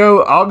I'll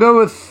go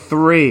with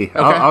 3. Okay.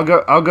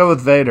 I'll go with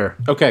Vader.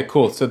 Okay,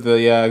 cool. So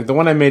the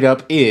one I made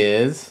up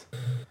is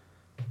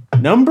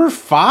number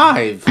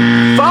 5.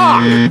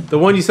 Fuck! The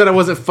one you said I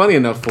wasn't funny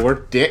enough for,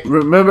 dick.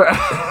 Remember,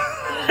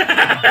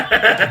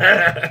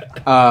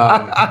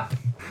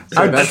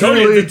 So I that's- I told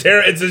you truly,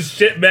 it's a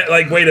shit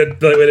way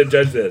to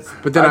judge this.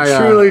 but then I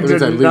truly that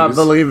means I did not lose.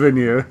 believe in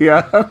you.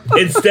 Yeah.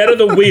 Instead of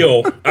the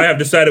wheel, I have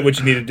decided what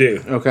you need to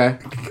do. Okay.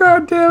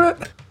 God damn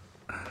it.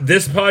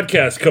 This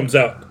podcast comes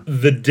out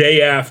the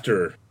day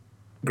after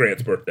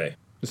Grant's birthday.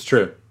 It's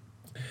true.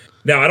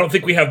 Now, I don't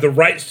think we have the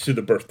rights to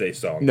the birthday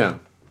song. No.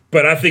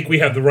 But I think we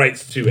have the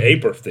rights to a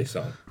birthday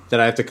song That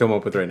I have to come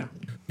up with right now.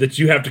 that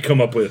you have to come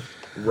up with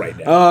right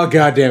now. Oh,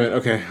 God damn it.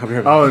 Okay. I'll be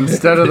right back. Oh,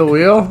 instead of the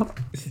wheel,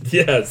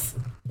 Yes.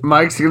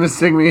 Mike's going to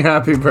sing me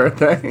happy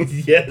birthday.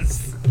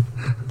 Yes.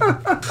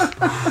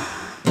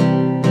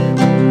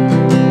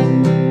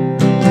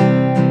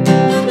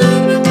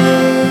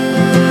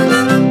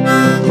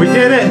 We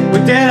did it. We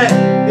did it.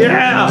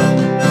 Yeah.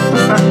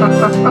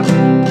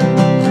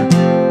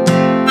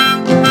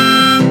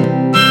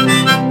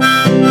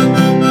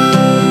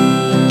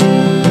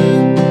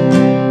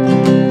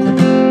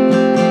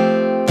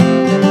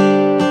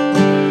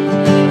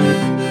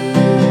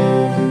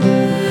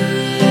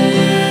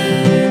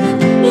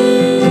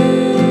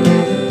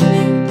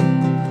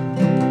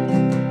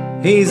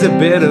 He's a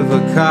bit of a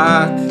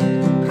cock.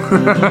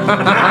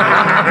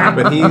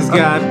 but he's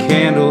got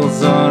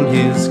candles on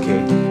his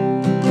cake.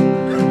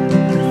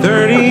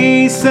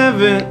 36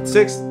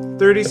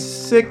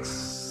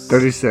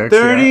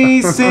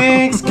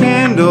 36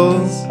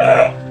 candles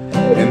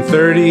and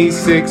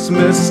 36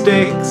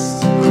 mistakes.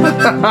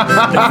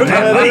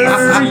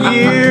 Another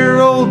year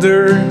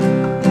older,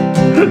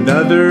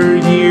 another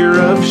year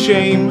of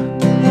shame.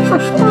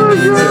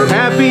 So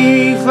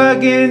happy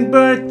fucking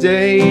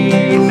birthday.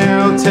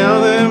 Now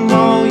tell them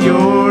all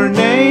your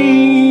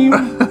name.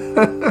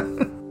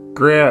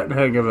 Grant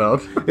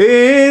Hangeveld.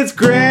 It's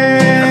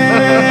Grant.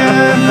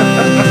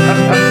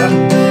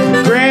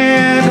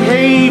 Grant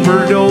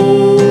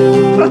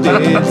Haberdold.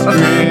 It's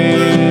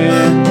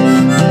Grant.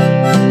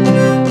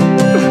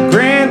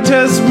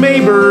 Grantus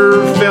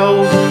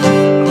Maberfeld.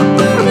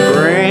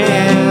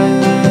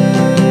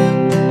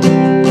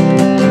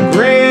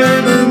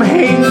 Grant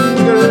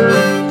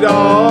Hanger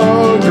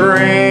Dog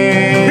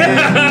Grant.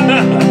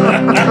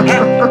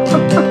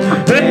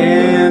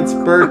 Grant's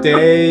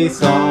birthday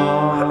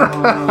song.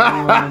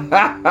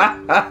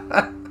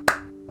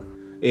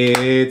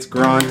 It's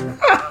Grunt.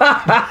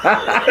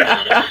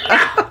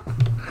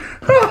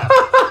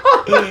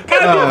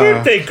 Happy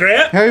birthday,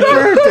 Grant. Happy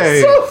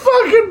birthday. So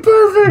fucking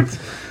perfect.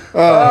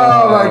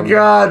 Oh my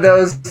god, that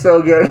was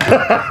so good.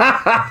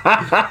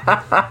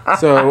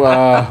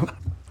 So,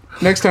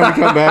 next time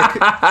we come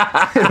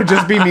back, it'll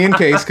just be me and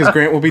Case because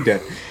Grant will be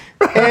dead.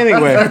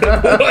 Anyway,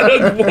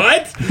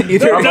 What?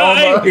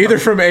 either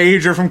from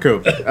age or from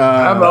COVID.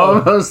 I'm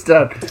almost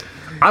done.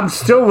 I'm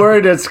still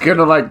worried it's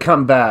gonna like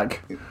come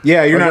back.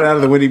 Yeah, you're not out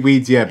of the witty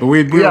weeds yet, but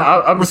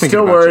I'm I'm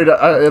still worried.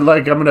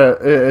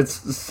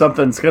 It's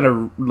something's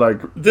gonna like.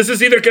 This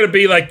is either going to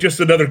be like just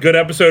another good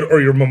episode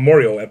or your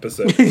memorial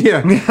episode.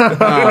 Yeah.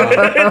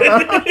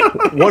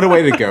 What a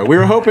way to go. We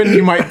were hoping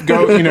you might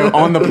go,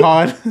 on the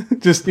pod,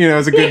 just,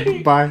 as a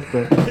goodbye.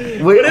 But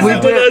What is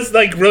it with us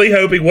like really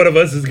hoping one of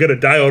us is going to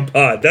die on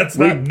pod? That's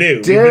not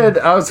new.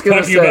 I was going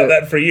to say talking about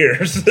that for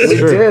years. We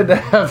did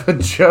have a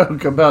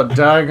joke about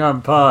dying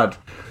on pod.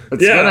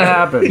 It's gonna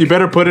happen. You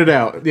better put it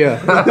out.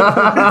 Yeah.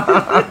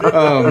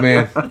 Oh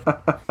man.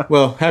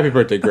 Well, happy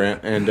birthday, Grant,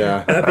 and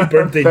Happy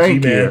birthday,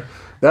 thank G-Man. you.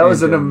 That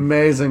was an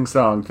amazing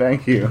song.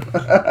 Thank you.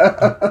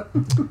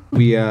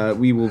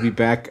 we will be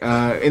back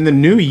in the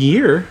new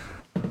year.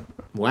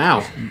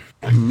 Wow.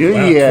 New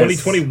Wow,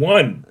 Year's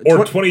 2021 or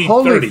 2030.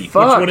 Holy Which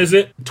fuck. one is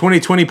it?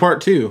 2020 part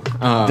 2.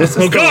 This is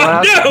Oh the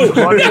God, last no!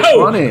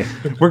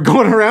 2020. We're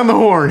going around the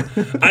horn.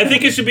 I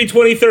think it should be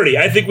 2030.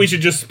 I think we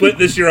should just split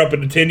this year up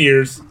into 10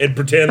 years and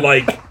pretend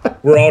like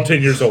we're all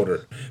 10 years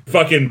older.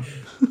 Fucking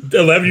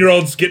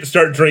 11-year-olds get to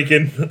start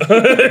drinking.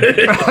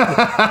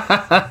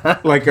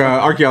 Like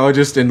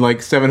archaeologists in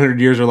like 700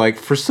 years are like,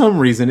 for some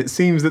reason it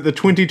seems that the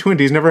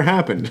 2020s never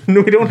happened.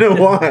 We don't know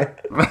why.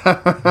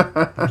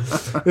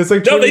 It's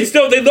like No,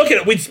 they look at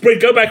it. We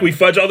go back and we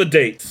fudge all the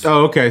dates.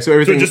 Oh, okay. So So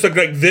everything it just looked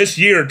like this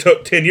year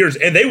took 10 years,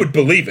 and they would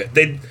believe it.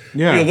 They'd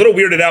Yeah. be a little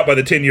weirded out by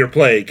the 10-year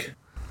plague.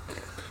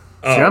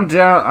 See, I'm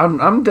down.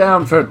 I'm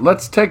down for.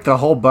 Let's take the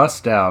whole bus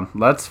down.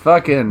 Let's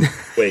fucking.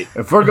 Wait.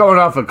 If we're going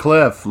off a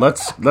cliff,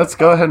 let's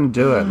go ahead and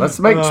do it. Let's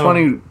make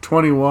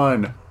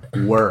 2021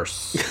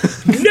 worse.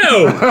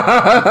 No!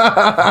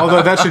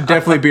 Although that should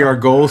definitely be our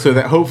goal, so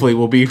that hopefully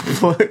we'll be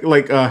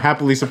like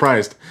happily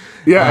surprised.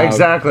 Yeah,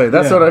 exactly.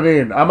 That's what I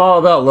mean. I'm all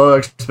about low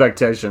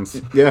expectations.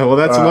 Yeah, well,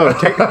 that's low.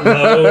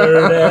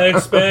 Lowered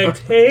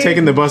expectations.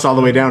 Taking the bus all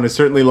the way down is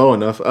certainly low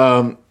enough.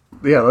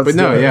 Yeah, let's. But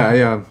no, do it.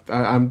 yeah.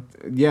 I'm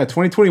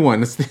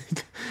 2021.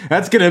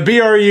 That's gonna be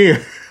our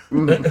year.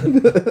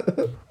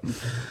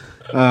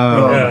 Oh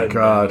my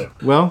god.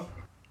 Well,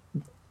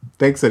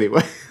 thanks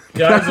anyway.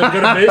 Guys, I'm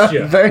going to miss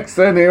you. Thanks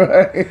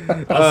anyway.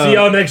 I'll see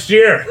y'all next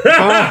year.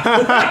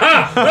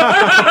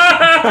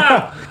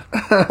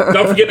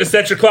 Don't forget to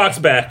set your clocks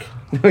back.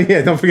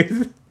 Yeah, don't forget.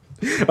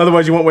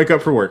 Otherwise, you won't wake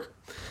up for work.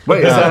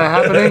 Wait, is that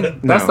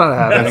happening? That's No, not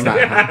happening. That's not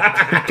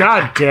happening.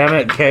 God damn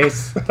it,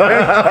 Case.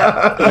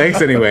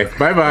 Thanks anyway.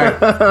 Bye-bye.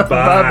 Bye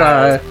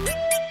bye.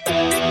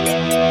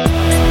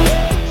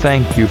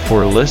 Thank you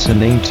for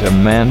listening to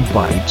Man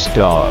Bites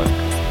Dog.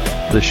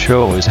 The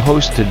show is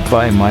hosted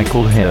by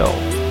Michael Hill,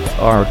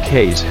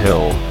 R.Case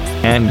Hill,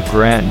 and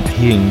Grant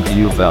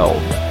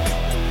Hingeveld.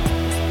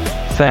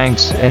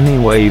 Thanks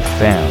anyway,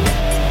 fam.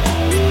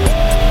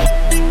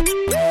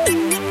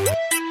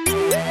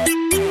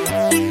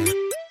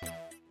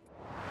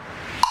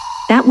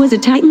 That was a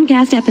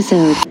TitanCast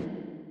episode.